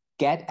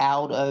get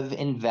out of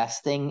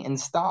investing in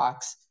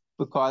stocks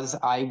because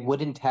I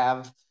wouldn't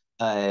have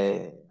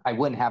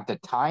the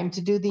time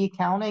to do the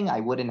accounting. I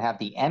wouldn't have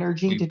the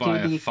energy to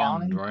do the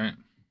accounting. Right?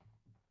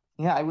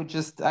 Yeah, I would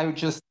just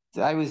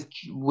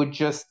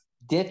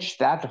ditch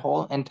that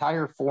whole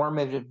entire form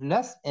of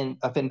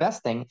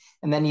investing,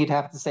 and then you'd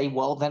have to say,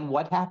 well, then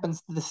what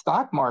happens to the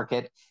stock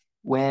market?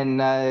 when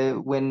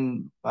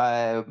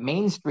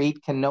Main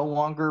Street can no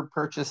longer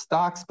purchase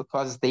stocks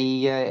because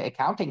the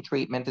accounting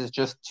treatment is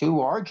just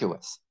too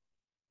arduous.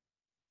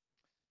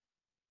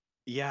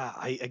 Yeah,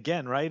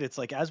 again, right? It's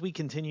like as we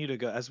continue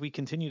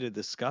to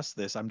discuss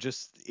this,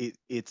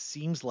 it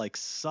seems like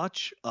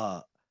such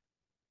a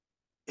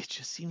it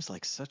just seems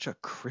like such a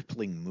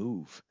crippling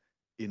move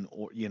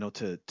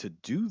to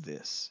do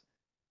this,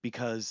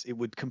 because it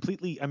would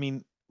completely, I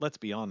mean, let's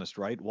be honest,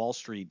 right? Wall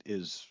Street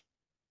is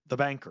the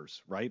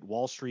bankers, right?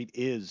 Wall Street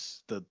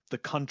is the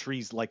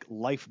country's like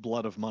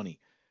lifeblood of money.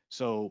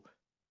 So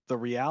the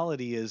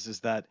reality is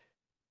that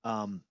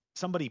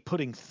somebody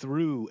putting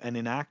through and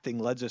enacting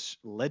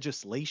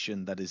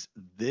legislation that is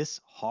this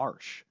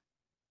harsh,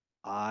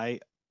 I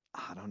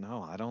I don't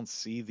know. I don't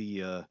see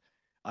the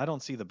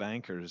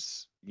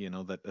bankers,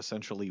 that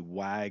essentially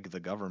wag the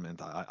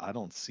government. I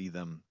don't see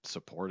them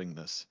supporting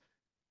this.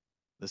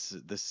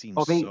 This seems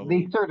Well, they so,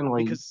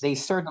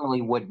 because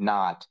certainly would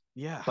not.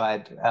 yeah.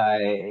 But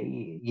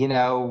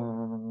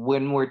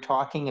when we're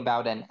talking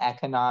about an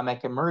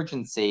economic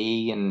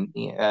emergency and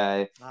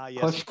Yes,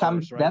 push of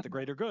comes, course, right? The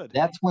greater good.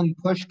 that's when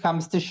push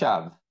comes to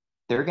shove.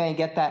 They're going to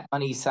get that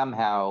money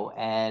somehow,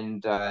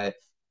 and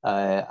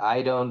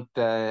I don't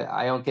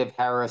give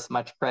Harris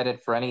much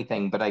credit for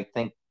anything, but I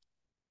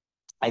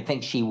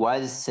think she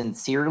was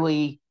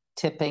sincerely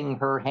tipping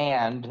her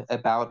hand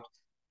about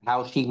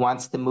how she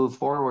wants to move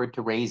forward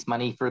to raise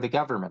money for the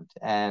government.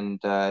 And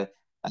I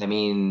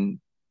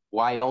mean,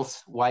 Why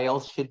else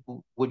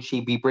would she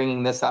be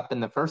bringing this up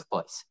in the first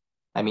place?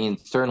 I mean,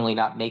 certainly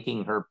not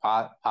making her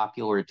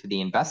popular to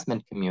the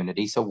investment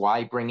community. So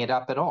why bring it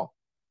up at all?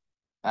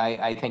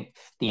 I think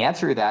the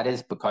answer to that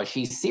is because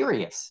she's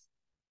serious.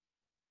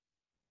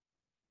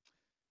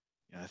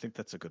 Yeah, I think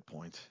that's a good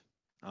point.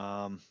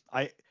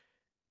 I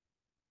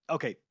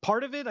Okay,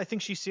 part of it, I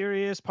think she's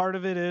serious. Part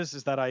of it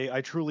is that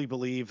I truly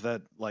believe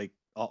that like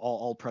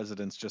all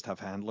presidents just have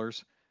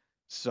handlers.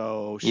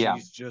 So Yeah.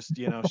 she's just,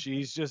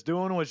 she's just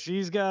doing what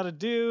she's got to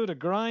do to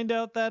grind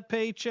out that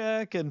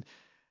paycheck, and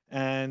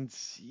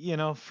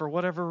for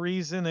whatever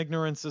reason,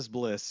 ignorance is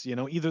bliss.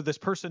 Either this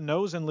person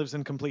knows and lives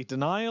in complete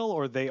denial,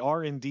 or they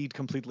are indeed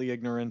completely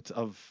ignorant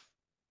of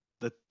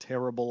the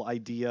terrible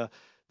idea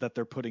that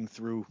they're putting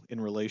through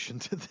in relation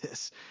to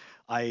this.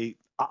 I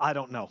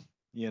don't know.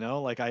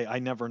 Like I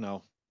never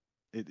know.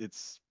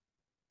 It's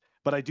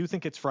But I do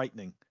think it's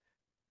frightening.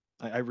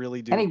 I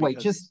really do, Anyway,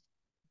 because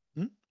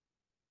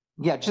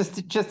yeah, just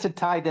to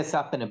tie this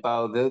up in a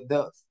bow,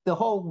 the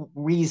whole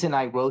reason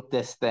I wrote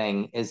this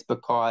thing is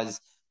because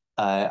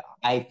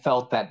I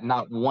felt that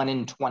not 1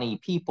 in 20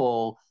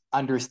 people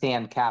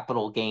understand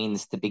capital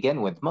gains to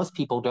begin with. Most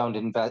people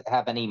don't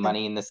have any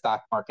money in the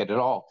stock market at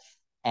all.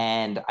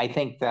 And I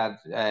think that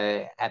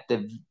at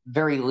the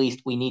very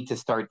least, we need to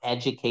start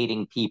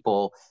educating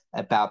people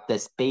about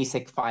this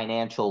basic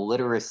financial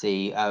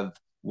literacy of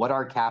what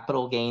are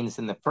capital gains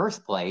in the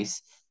first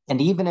place. And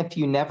even if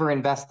you never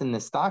invest in the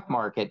stock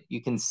market,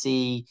 you can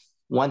see,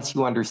 once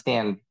you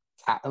understand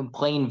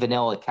plain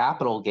vanilla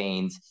capital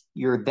gains,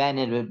 you're then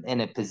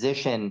in a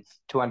position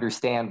to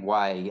understand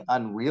why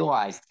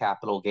unrealized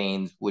capital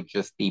gains would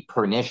just be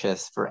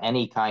pernicious for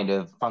any kind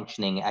of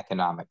functioning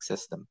economic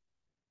system.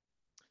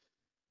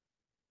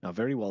 Now,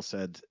 very well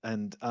said.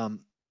 And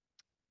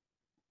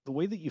the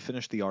way that you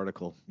finished the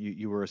article,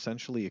 you were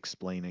essentially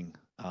explaining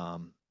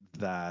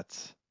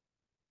that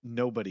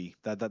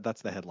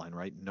that's the headline,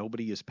 right?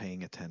 Nobody is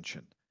paying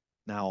attention.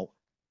 Now,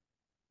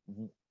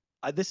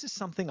 this is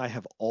something I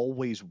have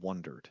always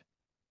wondered.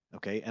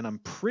 Okay, and I'm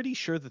pretty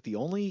sure that the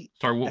only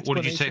Sorry, what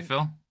did you say,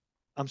 Phil?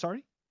 I'm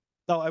sorry?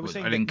 No, I was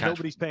saying that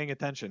nobody's paying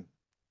attention.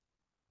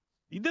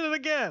 You did it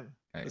again.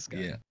 Okay, this guy.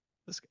 Yeah.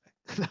 This guy.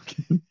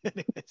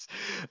 Anyways,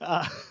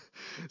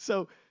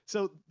 so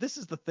this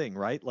is the thing,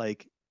 right?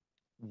 Like,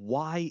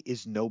 why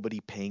is nobody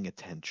paying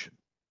attention?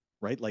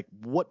 Right? Like,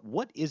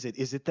 what is it?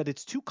 Is it that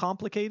it's too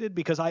complicated?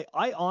 Because I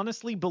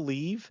honestly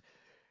believe,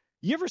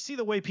 you ever see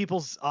the way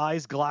people's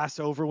eyes glass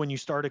over when you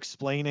start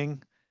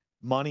explaining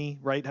money,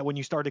 right? When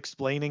you start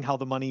explaining how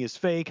the money is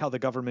fake, how the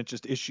government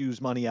just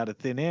issues money out of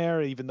thin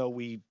air, even though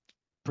we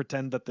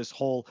pretend that this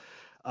whole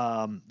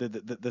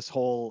this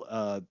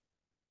whole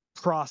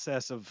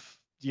process of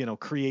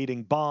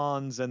creating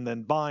bonds and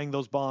then buying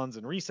those bonds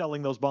and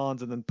reselling those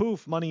bonds, and then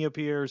poof, money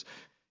appears,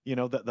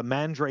 the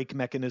mandrake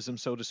mechanism,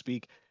 so to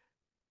speak.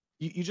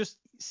 You just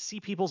see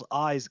people's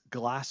eyes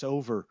glass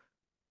over.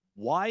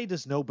 Why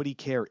does nobody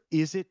care?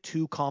 Is it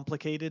too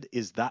complicated?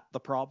 Is that the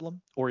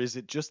problem? Or is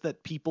it just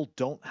that people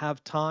don't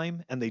have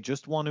time and they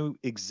just want to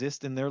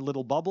exist in their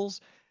little bubbles,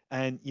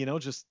 and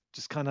just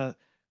kind of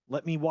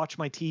let me watch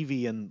my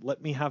TV and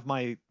let me have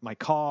my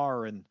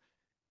car, and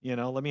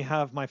let me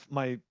have my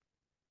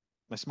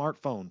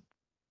smartphone?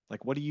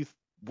 Like, what do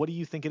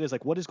you think it is?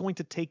 Like, what is going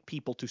to take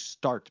people to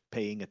start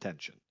paying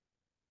attention?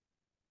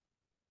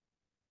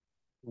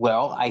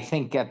 Well, I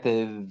think at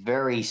the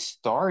very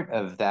start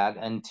of that,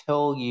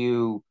 until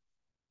you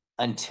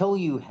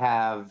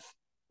have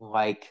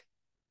like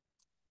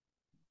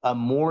a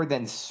more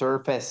than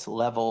surface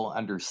level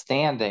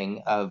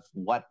understanding of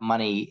what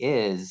money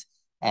is,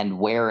 and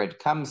where it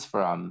comes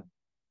from,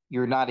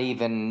 you're not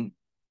even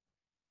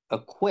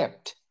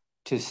equipped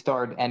to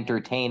start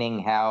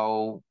entertaining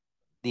how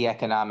the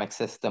economic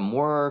system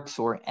works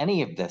or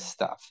any of this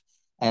stuff.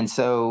 And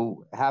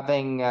so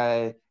having,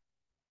 I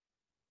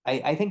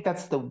think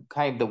that's the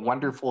kind of the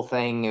wonderful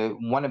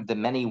thing, one of the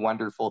many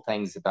wonderful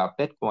things about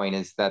Bitcoin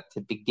is that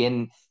to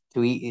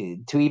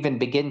even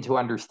begin to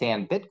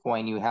understand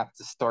Bitcoin, you have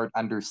to start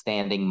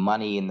understanding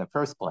money in the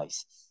first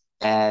place.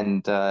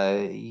 And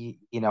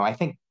I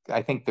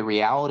think the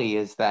reality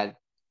is that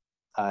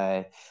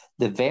the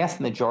vast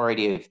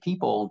majority of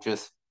people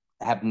just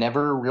have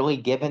never really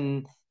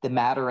given the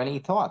matter any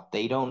thought.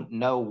 They don't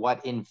know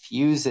what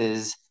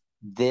infuses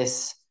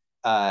this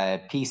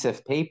piece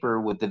of paper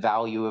with the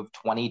value of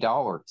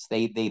 $20.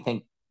 They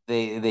think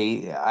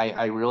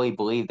I really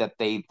believe that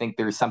they think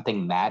there's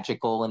something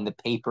magical in the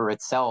paper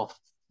itself,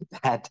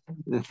 that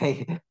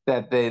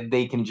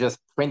they can just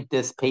print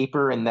this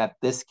paper and that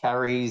this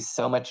carries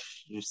so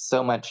much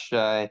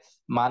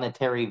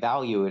monetary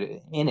value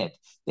in it.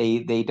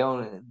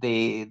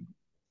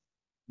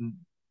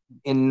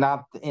 In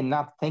not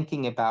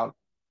thinking about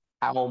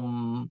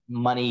how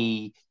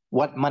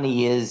what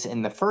money is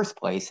in the first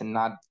place, and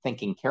not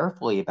thinking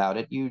carefully about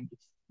it, you're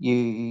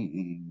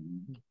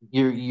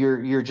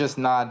just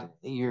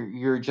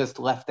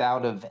left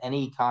out of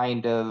any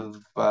kind of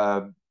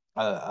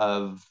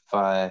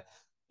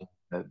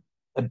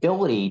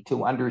ability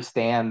to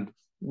understand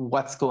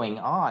what's going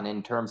on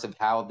in terms of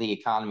how the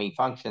economy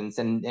functions,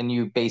 and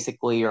you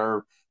basically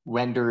are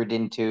rendered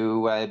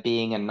into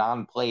being a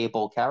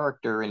non-playable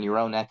character in your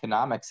own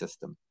economic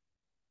system.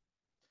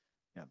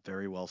 Yeah,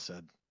 very well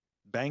said.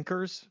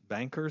 Bankers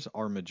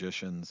are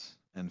magicians,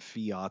 and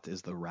fiat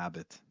is the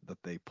rabbit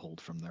that they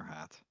pulled from their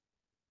hat.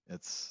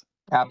 It's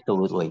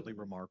absolutely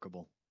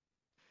remarkable.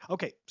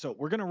 Okay, so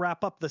we're going to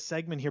wrap up the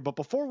segment here, but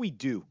before we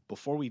do,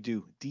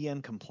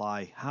 DN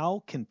Comply,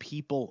 how can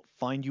people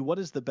find you? What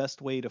is the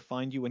best way to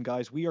find you? And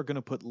guys, we are going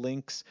to put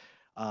links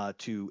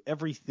to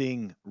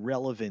everything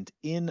relevant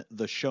in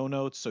the show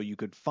notes, so you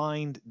could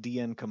find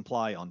DN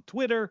Comply on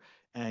Twitter,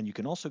 and you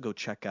can also go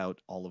check out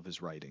all of his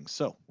writings.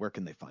 So where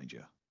can they find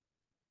you?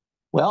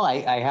 Well,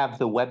 I have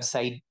the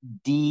website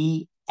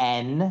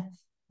DN,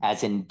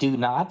 as in do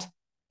not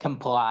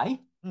comply.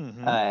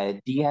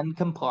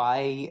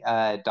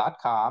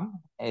 DNcomply.com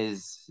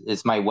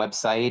is my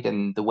website,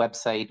 and the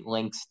website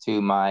links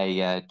to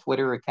my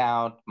Twitter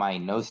account, my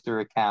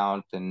Nostr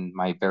account, and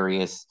my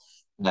various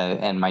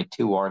and my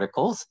 2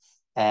 articles.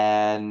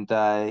 And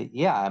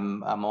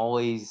I'm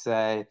always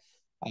I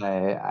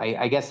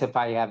guess if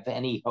I have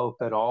any hope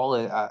at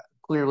all,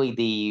 clearly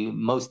the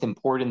most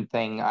important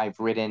thing I've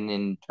written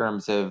in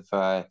terms of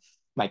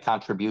my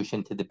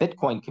contribution to the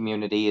Bitcoin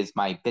community is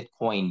my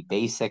Bitcoin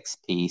Basics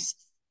piece.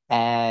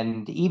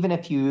 And even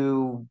if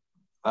you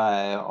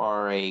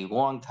are a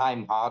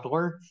longtime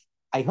hodler,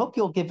 I hope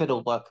you'll give it a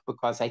look,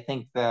 because I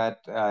think that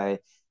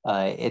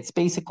it's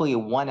basically a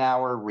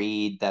 1-hour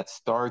read that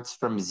starts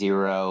from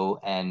zero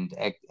and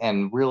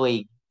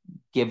really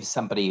gives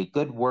somebody a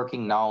good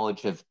working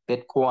knowledge of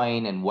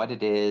Bitcoin and what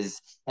it is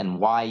and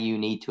why you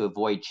need to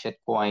avoid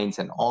shitcoins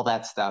and all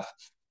that stuff.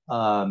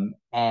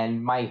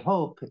 And my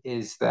hope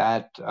is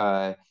that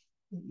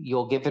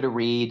you'll give it a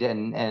read,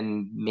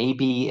 and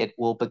maybe it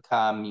will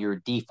become your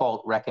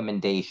default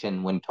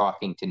recommendation when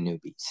talking to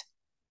newbies.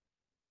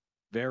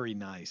 Very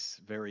nice.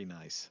 Very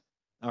nice.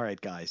 All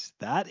right, guys,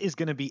 that is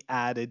going to be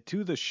added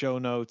to the show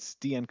notes.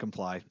 DN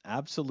Comply,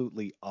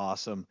 absolutely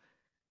awesome.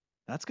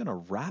 That's going to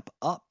wrap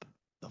up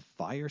the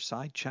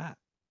Fireside Chat,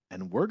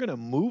 and we're going to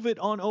move it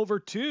on over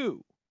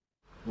to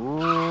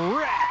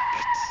REKT.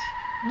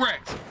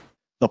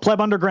 The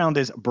Pleb Underground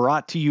is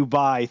brought to you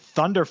by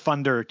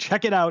ThunderFunder.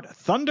 Check it out,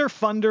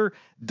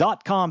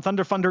 thunderfunder.com.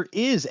 ThunderFunder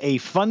is a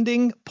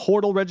funding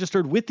portal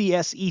registered with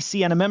the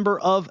SEC and a member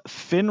of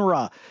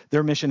FINRA.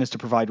 Their mission is to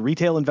provide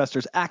retail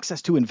investors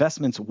access to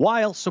investments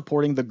while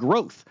supporting the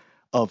growth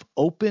of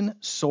open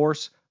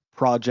source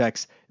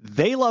projects.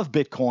 They love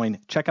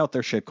Bitcoin. Check out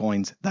their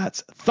shitcoins.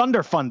 That's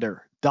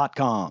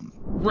thunderfunder.com.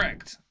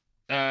 REKT.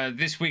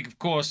 This week, of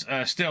course,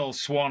 still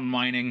Swan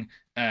mining.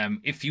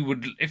 If you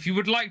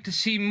would like to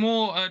see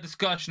more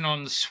discussion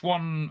on the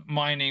Swan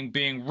mining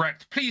being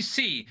wrecked, please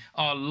see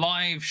our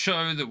live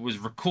show that was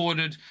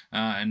recorded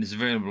and is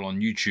available on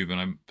YouTube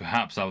and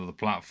perhaps other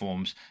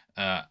platforms.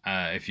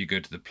 If you go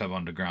to the Pleb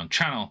Underground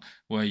channel,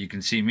 where you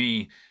can see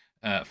me,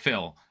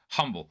 Phil,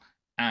 Humble,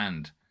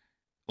 and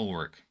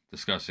Ulrich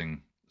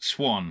discussing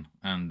Swan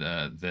and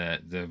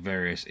the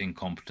various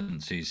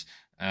incompetencies.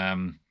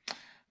 But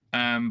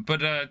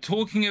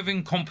talking of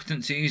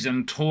incompetencies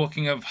and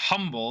talking of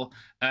Humble,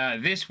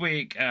 this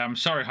week,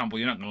 sorry, Humble,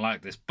 you're not gonna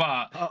like this,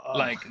 but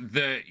like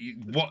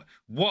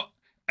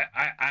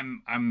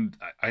I'm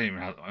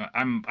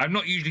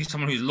not usually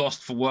someone who's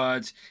lost for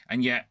words,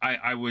 and yet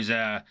I was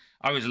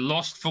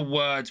lost for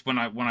words when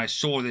I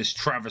saw this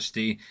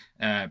travesty.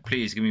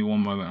 Please give me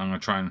one moment. I'm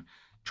gonna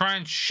try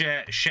and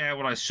share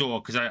what I saw,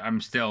 because I'm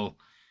still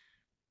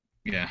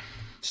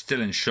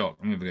in shock.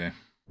 Here we go.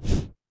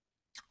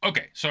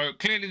 Okay, so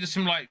clearly there's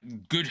some like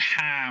good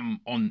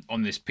ham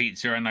on this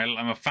pizza, and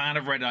I'm a fan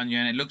of red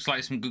onion. It looks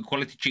like some good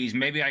quality cheese.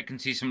 Maybe I can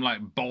see some like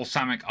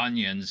balsamic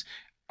onions.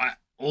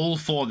 All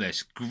for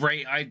this.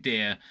 Great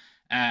idea.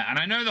 And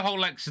I know the whole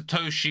like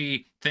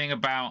Satoshi thing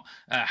about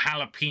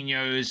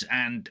jalapenos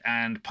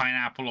and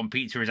pineapple on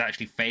pizza is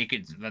actually fake.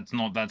 That's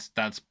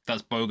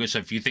bogus. So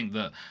if you think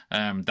that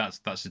that's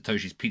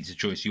Satoshi's pizza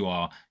choice, you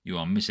are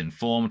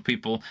misinformed,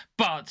 people.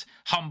 But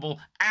humble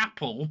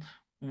apple,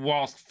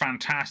 whilst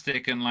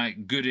fantastic and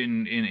like good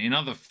in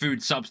other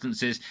food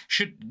substances,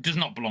 does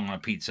not belong on a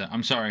pizza.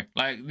 I'm sorry.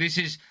 Like this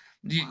is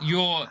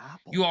you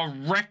are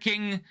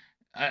wrecking.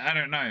 I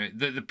don't know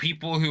the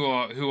people who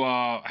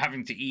are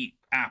having to eat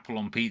apple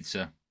on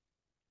pizza.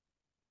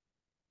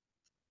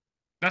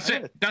 That's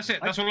it.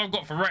 That's all I've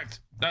got for REKT.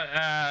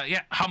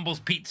 Yeah, Humble's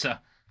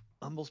Pizza.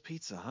 Humble's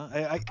Pizza, huh?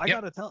 I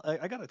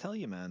gotta tell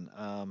you, man.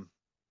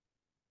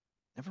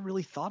 Never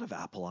really thought of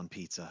apple on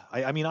pizza.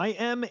 I mean, I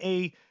am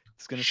a.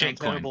 It's gonna sound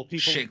terrible.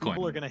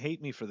 People are gonna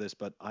hate me for this,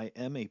 but I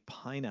am a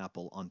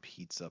pineapple on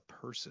pizza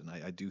person.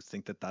 I do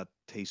think that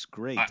tastes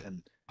great,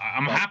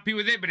 I'm happy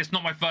with it, but it's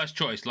not my first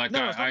choice. Like,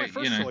 no, it's not my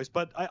first choice,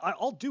 but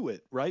I'll do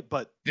it, right?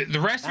 But the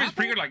rest of it's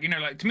pretty good. Like,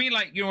 like to me,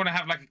 like you want to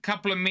have like a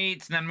couple of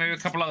meats and then maybe a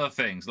couple other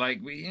things. Like,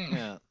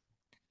 yeah.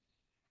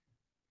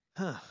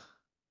 Huh.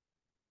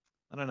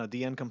 I don't know.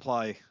 DN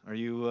Comply. Are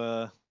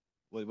you?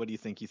 What do you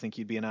think? You think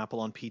you'd be an apple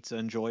on pizza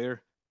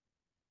enjoyer?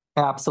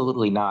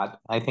 Absolutely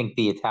not. I think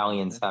the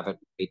Italians have it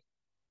right.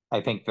 I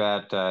think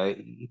that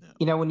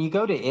when you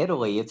go to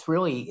Italy, it's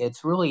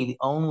really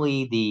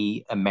only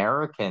the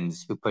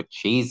Americans who put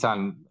cheese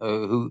on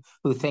who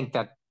think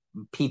that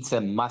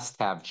pizza must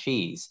have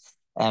cheese.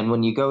 And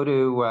when you go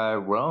to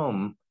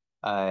Rome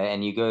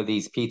and you go to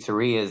these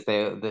pizzerias,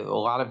 a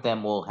lot of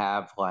them will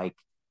have like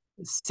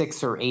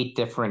 6 or 8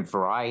 different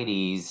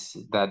varieties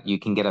that you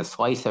can get a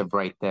slice of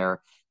right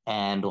there.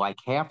 And like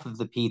half of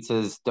the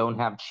pizzas don't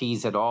have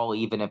cheese at all,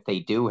 even if they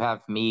do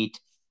have meat.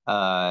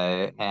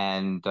 It's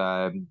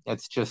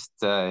just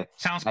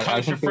sounds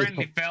kosher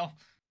friendly, Phil.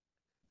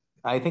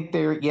 I think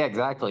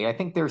exactly. I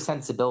think their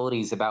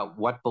sensibilities about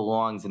what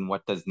belongs and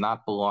what does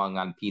not belong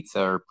on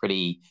pizza are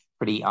pretty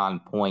on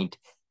point.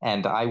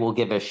 And I will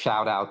give a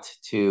shout out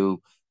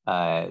to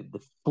the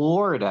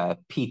Florida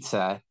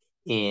pizza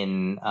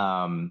in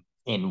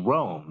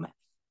Rome.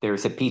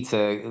 There's a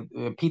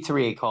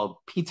pizzeria called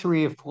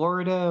Pizzeria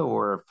Florida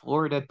or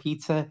Florida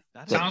Pizza.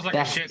 Sounds like a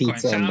shitcoin.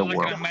 Sounds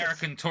like an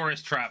American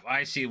tourist trap.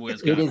 I see where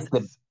it's going. It is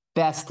the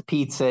best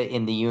pizza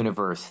in the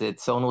universe.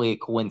 It's only a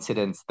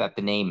coincidence that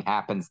the name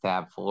happens to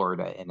have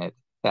Florida in it.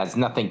 It has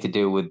nothing to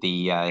do with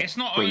the it's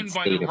not owned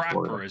by the rapper,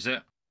 Florida. Is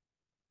it?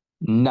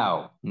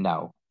 No.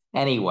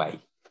 Anyway,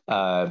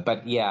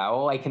 but yeah,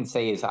 all I can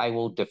say is I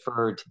will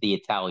defer to the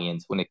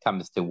Italians when it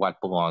comes to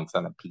what belongs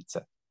on a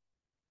pizza.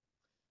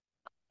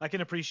 I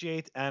can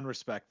appreciate and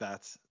respect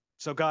that.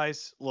 So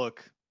guys,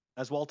 look,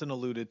 as Walton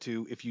alluded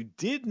to, if you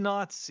did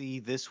not see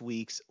this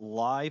week's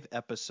live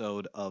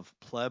episode of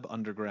Pleb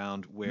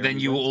Underground, where then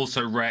you were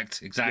also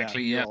REKT,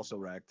 exactly. Yeah, also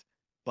REKT.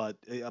 But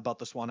about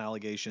the Swan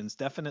allegations,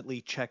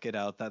 definitely check it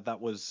out. That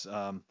was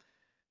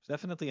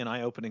definitely an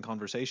eye-opening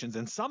conversation,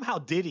 and somehow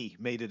Diddy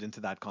made it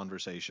into that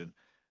conversation,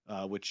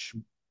 which.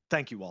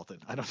 Thank you, Walton.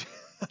 I don't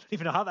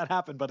even know how that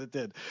happened, but it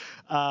did.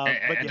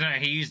 I don't know.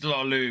 He used a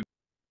lot of lube.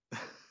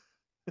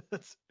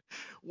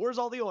 Where's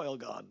all the oil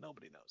gone?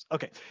 Nobody knows.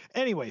 Okay.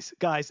 Anyways,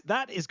 guys,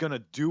 that is going to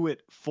do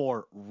it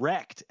for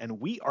REKT, and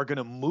we are going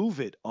to move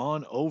it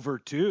on over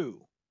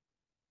to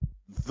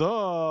the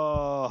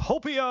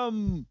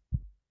Hopium.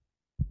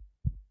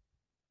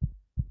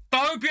 The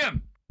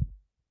Hopium.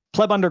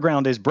 Pleb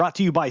Underground is brought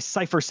to you by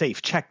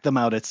CypherSafe. Check them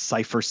out at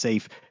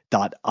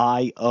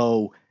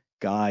CypherSafe.io.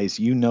 Guys,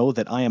 you know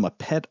that I am a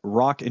pet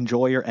rock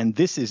enjoyer, and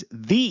this is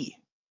the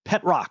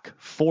pet rock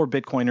for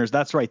Bitcoiners.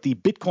 That's right, the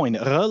Bitcoin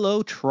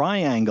Relo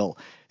Triangle.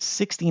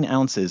 16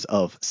 ounces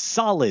of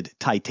solid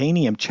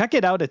titanium. Check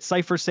it out at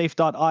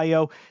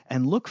CypherSafe.io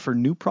and look for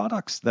new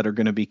products that are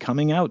going to be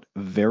coming out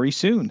very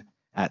soon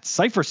at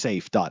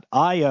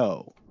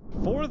CypherSafe.io.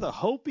 For the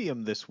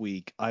Hopium this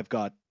week, I've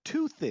got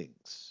two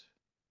things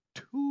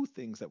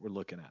that we're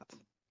looking at.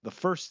 The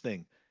first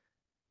thing,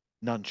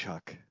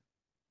 Nunchuck.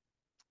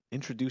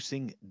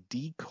 Introducing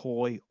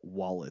Decoy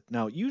Wallet.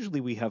 Now,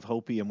 usually we have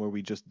Hopium where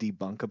we just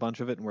debunk a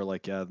bunch of it and we're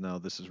like, yeah, no,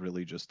 this is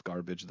really just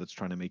garbage that's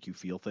trying to make you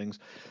feel things.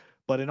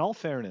 But in all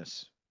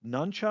fairness,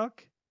 Nunchuck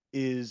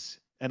is,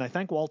 and I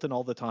thank Walton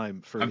all the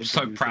time for. I'm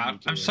so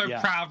proud. I'm so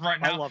proud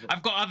right now. I love it.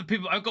 I've got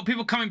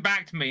people coming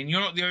back to me, and you're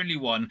not the only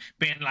one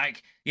being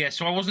like, yeah.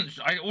 So I wasn't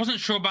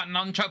sure about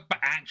Nunchuck, but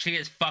actually,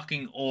 it's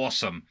fucking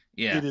awesome.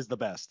 Yeah, it is the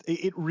best.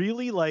 It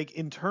really, like,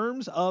 in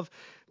terms of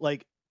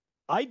like.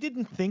 I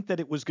didn't think that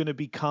it was going to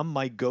become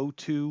my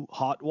go-to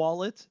hot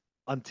wallet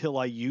until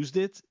I used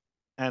it.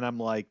 And I'm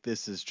like,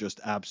 this is just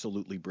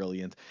absolutely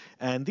brilliant.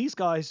 And these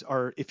guys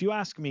are, if you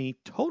ask me,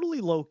 totally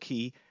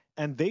low-key.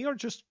 And they are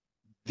just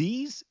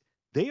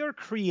they are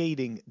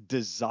creating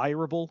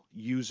desirable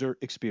user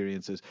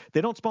experiences.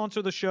 They don't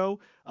sponsor the show,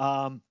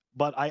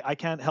 but I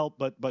can't help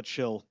but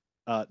shill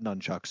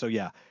nunchuck. So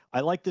yeah,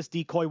 I like this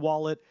decoy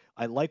wallet.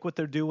 I like what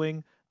they're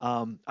doing.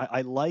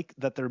 I like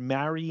that they're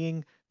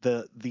marrying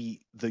the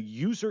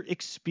user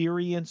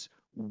experience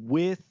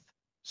with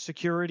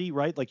security,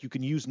 right? Like you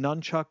can use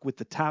nunchuck with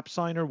the tap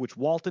signer, which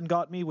Walton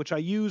got me, which I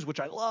use, which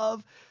I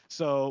love.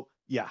 So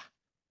yeah,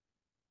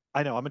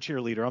 I know I'm a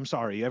cheerleader. I'm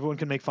sorry. Everyone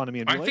can make fun of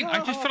me and be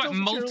I just feel like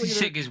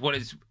multi-sig is where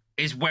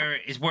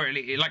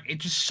like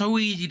it's just so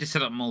easy to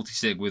set up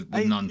multi-sig with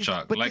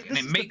nunchuck. Like, and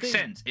it makes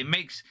sense. It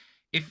makes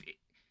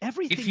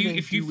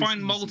if you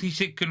find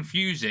multi-sig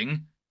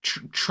confusing,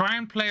 try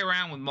and play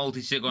around with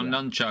multi-sig on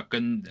nunchuck,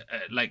 and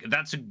like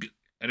that's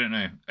I don't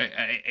know.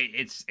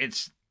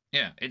 It's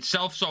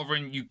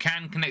self-sovereign. You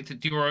can connect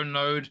it to your own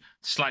node.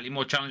 Slightly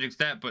more challenging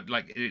step, but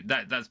like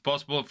that's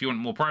possible if you want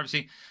more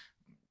privacy.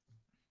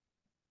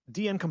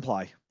 DN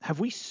comply. Have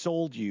we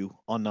sold you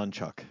on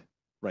nunchuck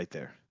right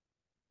there?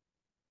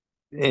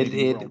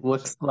 It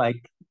looks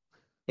like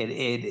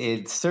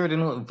it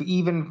certainly,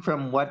 even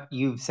from what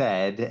you've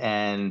said,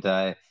 and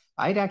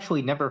I'd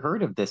actually never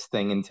heard of this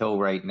thing until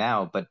right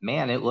now. But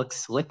man, it looks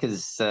slick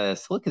as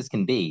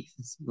can be.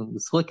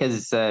 Slick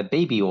as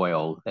baby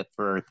oil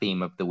for our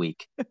theme of the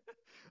week.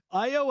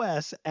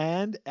 iOS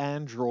and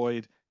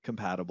Android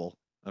compatible.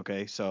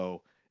 Okay,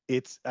 so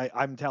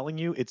I'm telling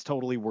you, it's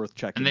totally worth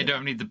checking. And they don't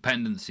have any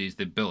dependencies.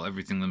 They built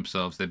everything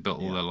themselves. They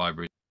built all their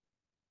libraries.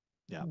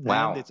 Yeah.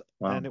 Wow.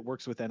 And it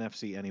works with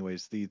NFC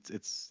anyways.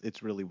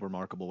 It's really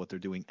remarkable what they're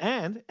doing.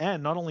 And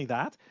not only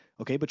that,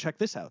 okay, but check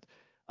this out.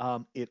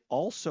 It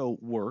also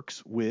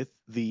works with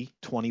the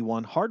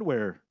 21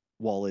 hardware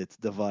wallet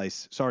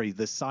device. Sorry,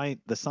 the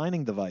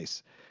signing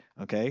device.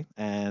 Okay,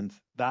 and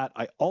that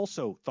I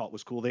also thought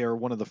was cool. They are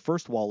one of the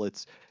first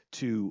wallets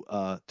to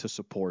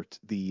support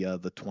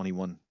the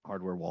 21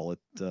 hardware wallet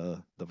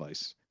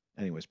device.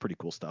 Anyways, pretty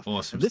cool stuff.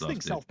 Awesome and this stuff,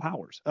 thing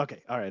self-powers.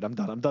 Okay, all right, I'm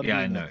done. Yeah,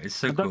 I know. It's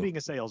so cool. I'm done being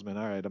a salesman.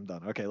 All right, I'm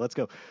done. Okay, let's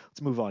go.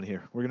 Let's move on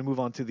here. We're gonna move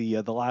on to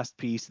the last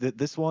piece.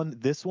 This one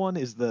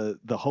is the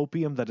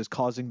Hopium that is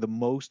causing the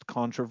most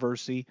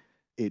controversy.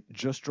 It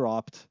just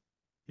dropped.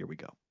 Here we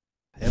go.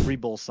 Every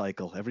bull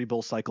cycle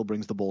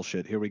brings the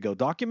bullshit. Here we go.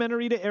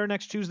 Documentary to air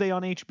next Tuesday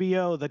on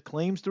HBO that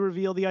claims to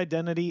reveal the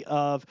identity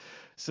of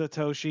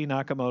Satoshi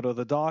Nakamoto.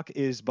 The doc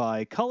is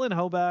by Cullen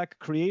Hoback,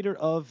 creator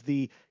of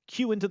the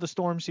Q Into the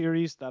Storm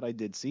series that I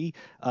did see,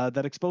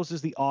 that exposes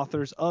the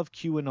authors of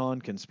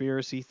QAnon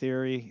conspiracy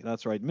theory.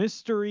 That's right.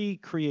 Mystery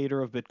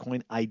creator of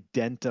Bitcoin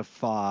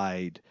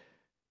identified,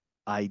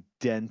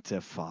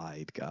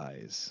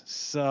 guys.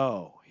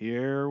 So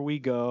here we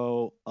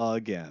go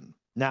again.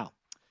 Now,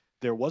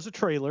 there was a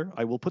trailer.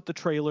 I will put the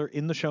trailer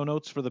in the show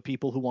notes for the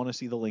people who want to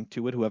see the link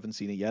to it, who haven't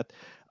seen it yet.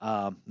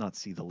 Not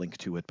see the link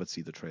to it, but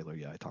see the trailer.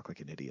 Yeah, I talk like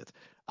an idiot.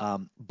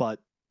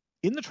 But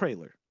in the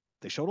trailer,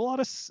 they showed a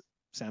lot of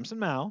Samson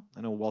Mao.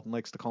 I know Walton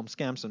likes to call him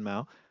Scamson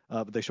Mao,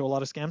 but they show a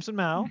lot of Scamson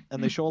Mao,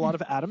 and they show a lot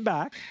of Adam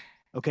Back.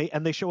 Okay,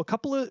 and they show a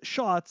couple of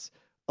shots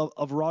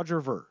of Roger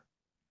Ver.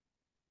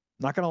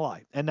 Not going to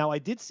lie. And now I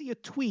did see a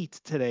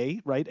tweet today,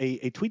 right?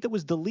 A tweet that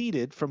was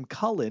deleted from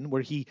Cullen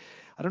where I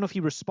don't know if he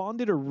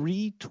responded or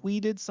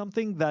retweeted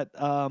something that,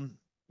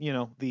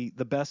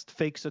 the best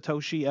fake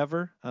Satoshi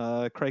ever,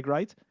 Craig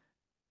Wright,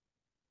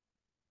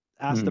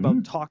 asked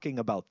about talking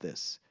about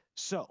this.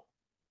 So.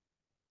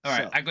 All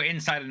right, I got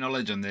insider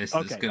knowledge on this.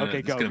 That's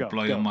gonna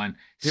blow your mind.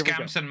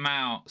 Scamson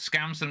Mao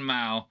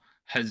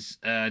has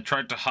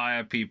tried to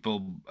hire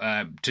people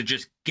to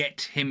just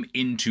get him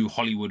into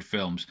Hollywood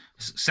films.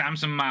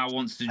 Samson Mao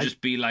wants to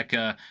just be like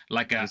a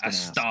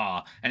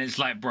star, and it's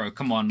like, bro,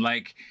 come on,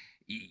 like.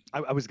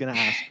 I was gonna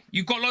ask.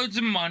 You got loads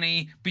of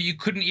money, but you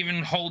couldn't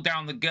even hold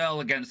down the girl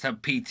against her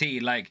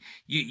PT. Like,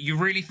 you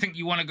really think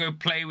you want to go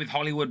play with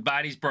Hollywood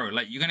baddies, bro?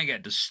 Like, you're gonna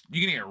get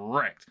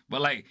wrecked. But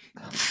like,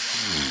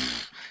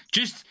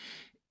 just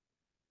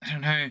I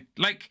don't know,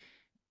 like.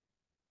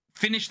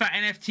 Finish that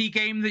NFT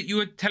game that you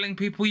were telling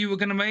people you were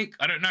going to make.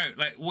 I don't know,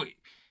 like what?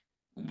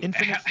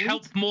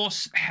 Help more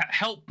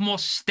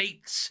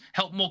states,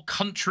 help more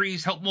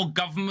countries, help more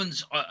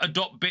governments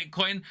adopt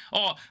Bitcoin.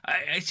 Oh,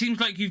 it seems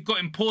like you've got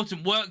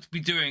important work to be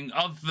doing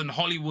other than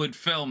Hollywood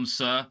films,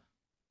 sir.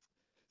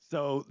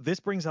 So this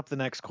brings up the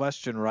next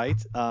question,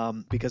 right?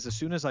 Because as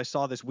soon as I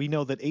saw this, we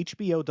know that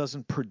HBO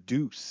doesn't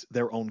produce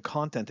their own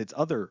content. It's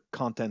other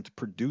content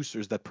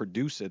producers that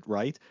produce it,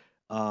 right?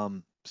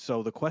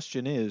 So the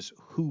question is,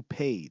 who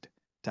paid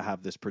to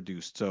have this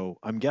produced? So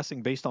I'm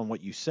guessing based on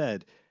what you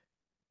said,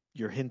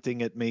 you're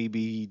hinting at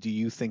maybe, do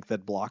you think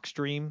that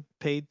Blockstream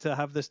paid to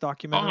have this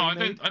documentary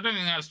made? I don't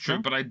think that's true,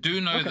 but I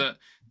do know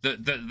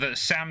that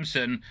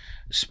Samson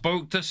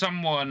spoke to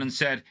someone and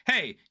said,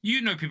 hey, you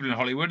know people in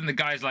Hollywood, and the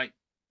guy's like,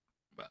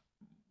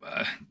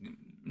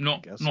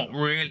 not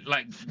really,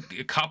 like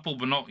a couple,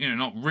 but not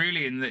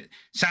really. And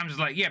Sam's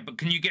like, yeah, but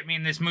can you get me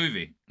in this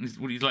movie? And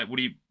he's like, what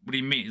do you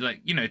mean? He's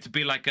like, to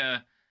be like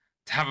to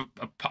have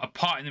a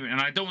part in the movie,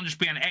 and I don't want to just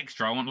be an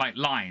extra. I want like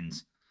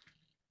lines.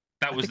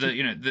 That was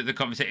the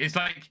conversation. It's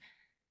like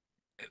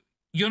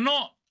you're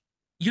not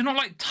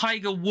like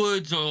Tiger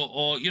Woods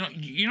or you're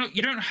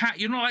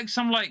not like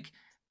some like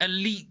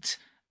elite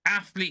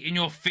athlete in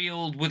your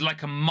field with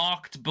like a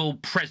marketable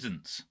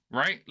presence,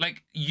 right?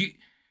 Like you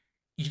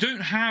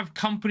don't have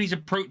companies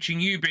approaching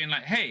you being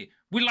like, hey,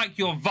 we like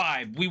your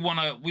vibe, we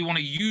want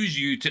to use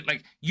you to,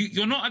 like,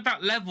 you're not at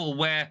that level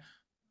where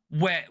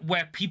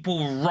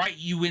people write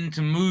you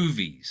into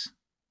movies.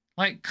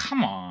 Like,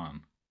 come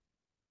on.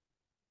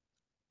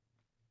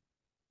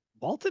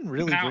 Walton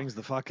really Now, brings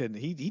the fucking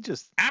he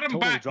just Adam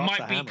totally Back drops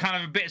might the be hammer.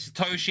 kind of a bit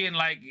Satoshi and,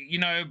 like, you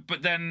know,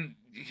 but then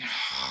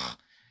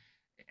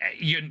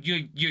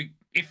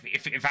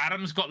if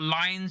Adam's got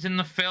lines in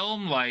the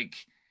film, like,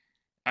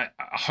 I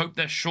hope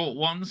they're short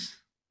ones.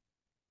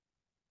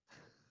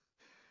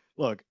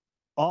 Look,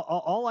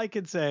 all I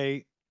can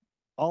say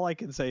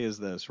is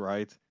this,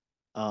 right?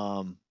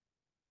 I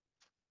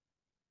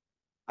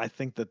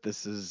think that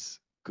this is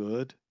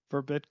good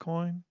for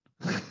Bitcoin.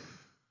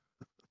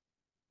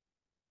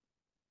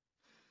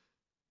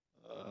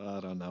 I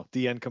don't know.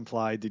 DN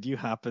Comply, did you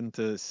happen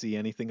to see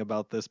anything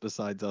about this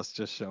besides us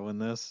just showing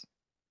this?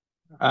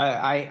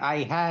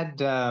 I had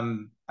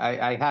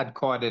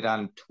caught it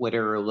on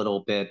Twitter a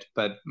little bit,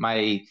 but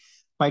my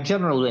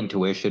general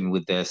intuition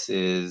with this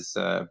is,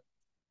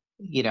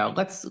 you know,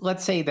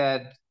 let's say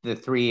that the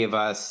three of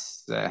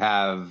us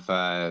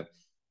have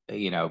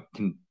you know,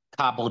 can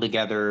cobble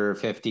together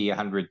 50,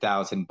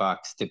 $100,000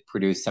 to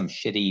produce some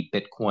shitty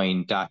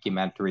Bitcoin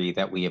documentary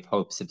that we have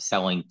hopes of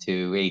selling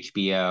to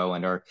HBO,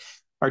 and our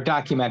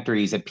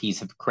documentary is a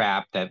piece of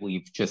crap that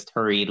we've just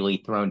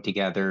hurriedly thrown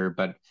together,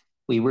 but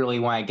we really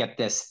want to get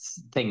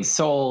this thing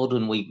sold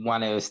and we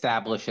want to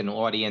establish an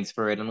audience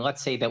for it. And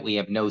let's say that we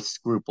have no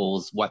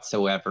scruples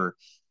whatsoever.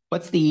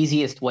 What's the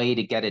easiest way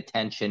to get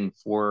attention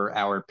for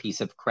our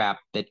piece of crap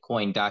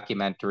Bitcoin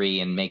documentary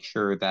and make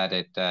sure that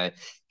it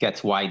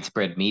gets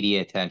widespread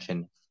media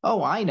attention?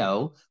 Oh, I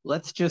know.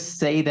 Let's just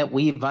say that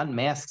we've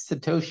unmasked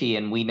Satoshi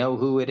and we know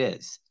who it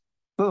is.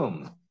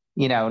 Boom.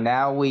 You know,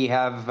 now we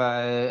have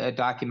a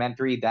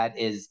documentary that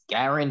is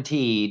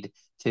guaranteed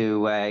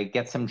to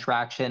get some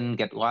traction,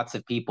 get lots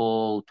of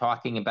people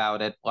talking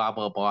about it, blah,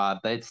 blah, blah.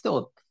 But it's still,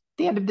 at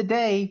the end of the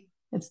day,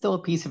 it's still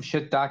a piece of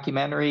shit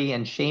documentary,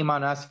 and shame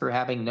on us for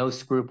having no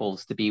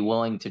scruples to be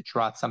willing to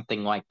trot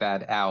something like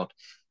that out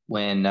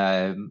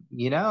when,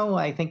 you know,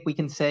 I think we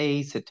can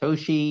say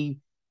Satoshi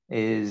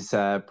is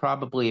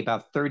probably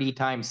about 30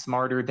 times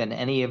smarter than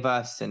any of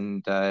us,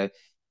 and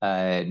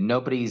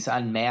nobody's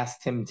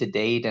unmasked him to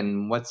date.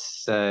 And what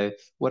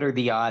are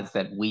the odds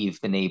that we've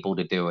been able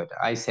to do it?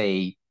 I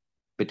say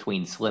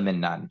between slim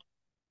and none.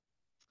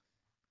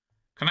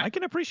 I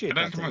can appreciate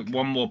that. Can I make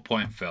one more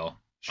point, Phil?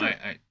 Sure.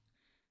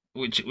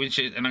 Which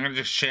is, and I'm gonna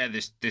just share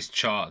this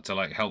chart to,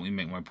 like, help me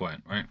make my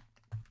point, right?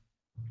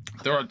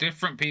 There are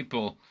different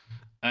people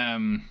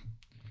in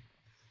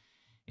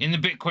the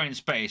Bitcoin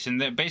space, and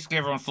basically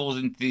everyone falls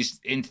into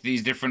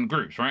these different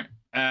groups, right?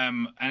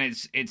 And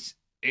it's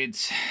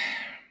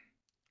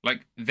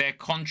like their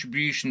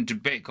contribution to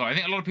Bitcoin. I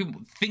think a lot of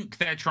people think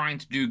they're trying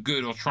to do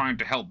good or trying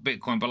to help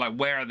Bitcoin, but, like,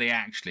 where are they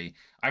actually?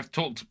 I've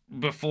talked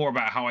before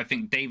about how I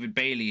think David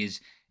Bailey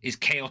is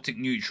chaotic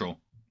neutral.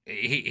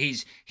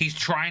 He's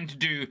trying to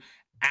do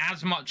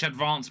as much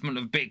advancement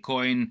of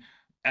Bitcoin.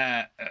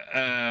 He's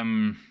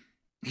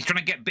trying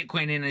to get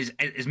Bitcoin in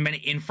as many,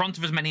 in front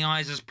of as many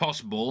eyes as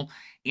possible,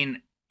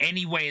 in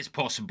any way as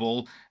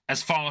possible,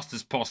 as fast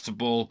as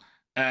possible.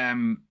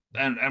 And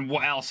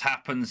what else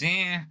happens?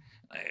 Yeah.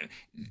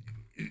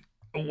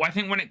 I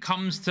think when it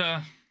comes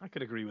to, I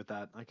could agree with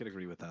that. I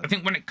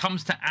think when it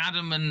comes to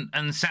Adam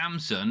and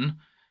Samson,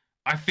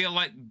 I feel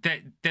like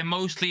they're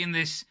mostly in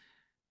this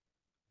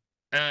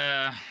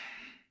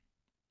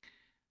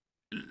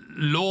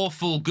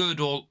lawful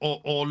good or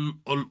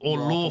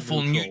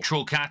lawful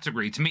neutral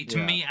category. To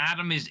me,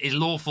 Adam is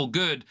lawful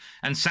good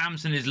and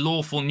Samson is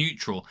lawful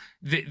neutral.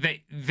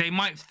 They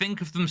might think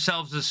of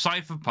themselves as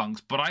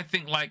cypherpunks, but I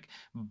think, like,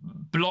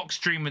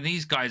 Blockstream and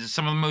these guys are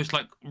some of the most,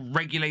 like,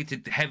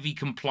 regulated, heavy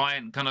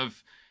compliant kind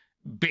of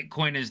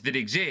Bitcoiners that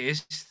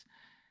exist.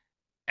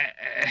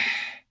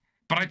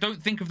 But I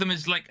don't think of them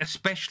as, like,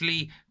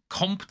 especially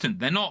competent.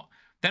 They're not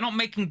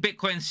making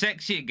Bitcoin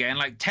sexy again.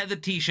 Like, Tether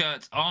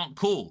t-shirts aren't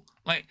cool.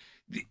 Like,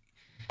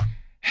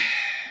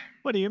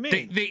 what do you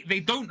mean?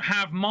 They don't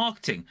have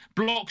marketing.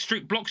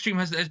 Blockstream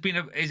has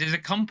been is a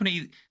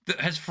company that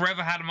has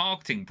forever had a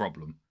marketing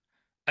problem.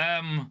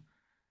 I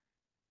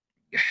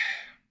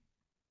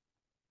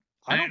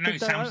don't know.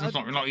 Samsung's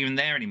not even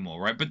there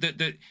anymore, right? But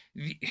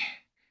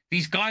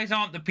these guys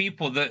aren't the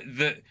people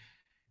that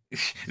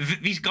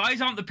these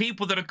guys aren't the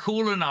people that are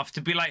cool enough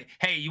to be like,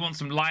 hey, you want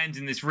some lines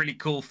in this really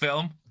cool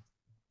film?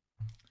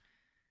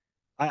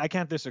 I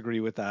can't disagree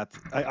with that.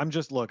 I'm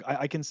just, look,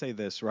 I can say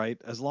this, right?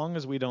 As long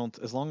as we don't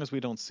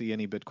see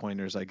any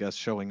Bitcoiners, I guess,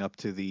 showing up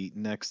to the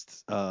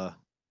next the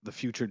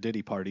future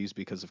Diddy parties,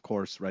 because of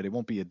course, right, it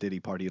won't be a Diddy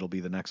party, it'll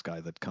be the next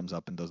guy that comes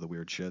up and does the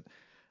weird shit.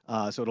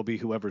 So it'll be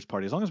whoever's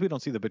party. As long as we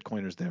don't see the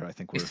Bitcoiners there, I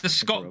think we're. It's the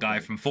Scott guy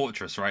from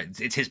Fortress, right?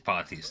 It's his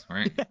parties,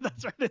 right? Yeah,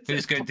 that's right.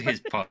 Who's going to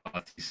his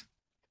parties?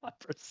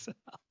 100%.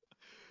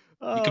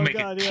 You can make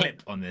a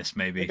clip on this,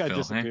 maybe. That guy Phil,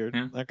 disappeared.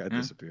 yeah? That guy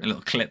disappeared. A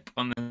little clip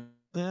on the.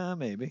 Yeah,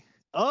 maybe.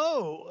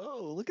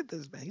 Oh, look at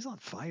this, man. He's on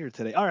fire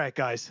today. All right,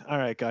 guys.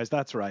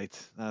 That's right.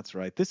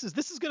 This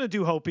is going to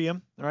do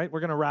Hopium. All right, we're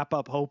going to wrap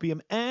up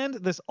Hopium. And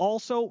this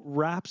also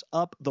wraps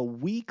up the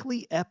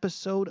weekly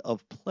episode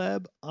of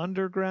Pleb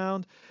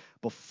Underground.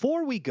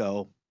 Before we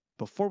go,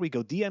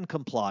 DN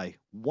comply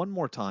one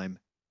more time.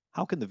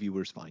 How can the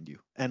viewers find you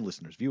and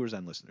listeners, viewers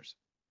and listeners?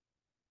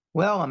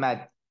 Well, I'm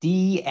at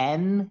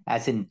DN,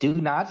 as in do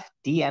not,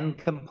 DN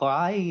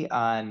comply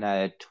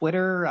on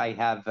Twitter. I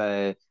have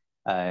a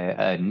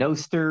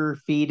Noster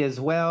feed as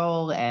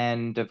well.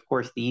 And of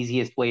course, the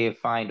easiest way to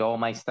find all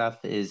my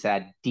stuff is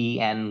at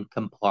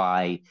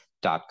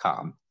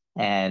dncomply.com.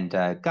 And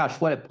gosh,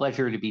 what a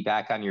pleasure to be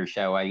back on your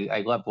show.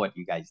 I love what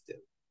you guys do.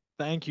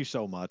 Thank you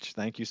so much.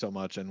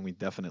 And we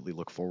definitely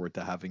look forward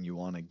to having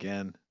you on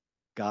again.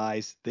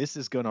 Guys, this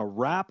is going to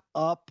wrap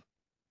up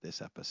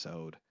this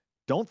episode.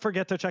 Don't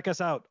forget to check us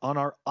out on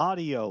our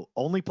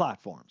audio-only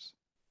platforms,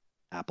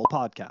 Apple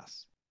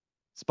Podcasts,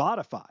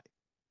 Spotify,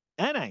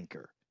 and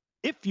Anchor.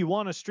 If you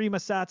want to stream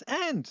us sats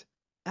and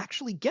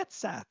actually get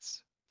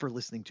sats for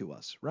listening to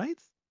us, right?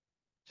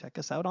 Check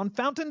us out on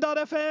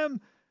fountain.fm.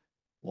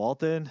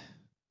 Walton,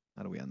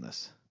 how do we end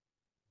this?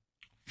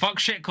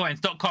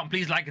 Fuckshitcoins.com.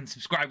 Please like and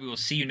subscribe. We will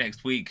see you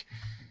next week.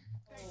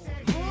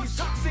 More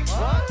toxic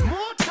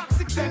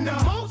than the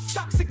most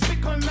toxic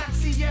Bitcoin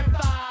maxi ever.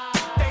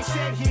 They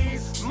said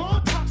he's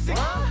more toxic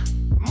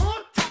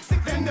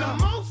than the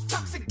most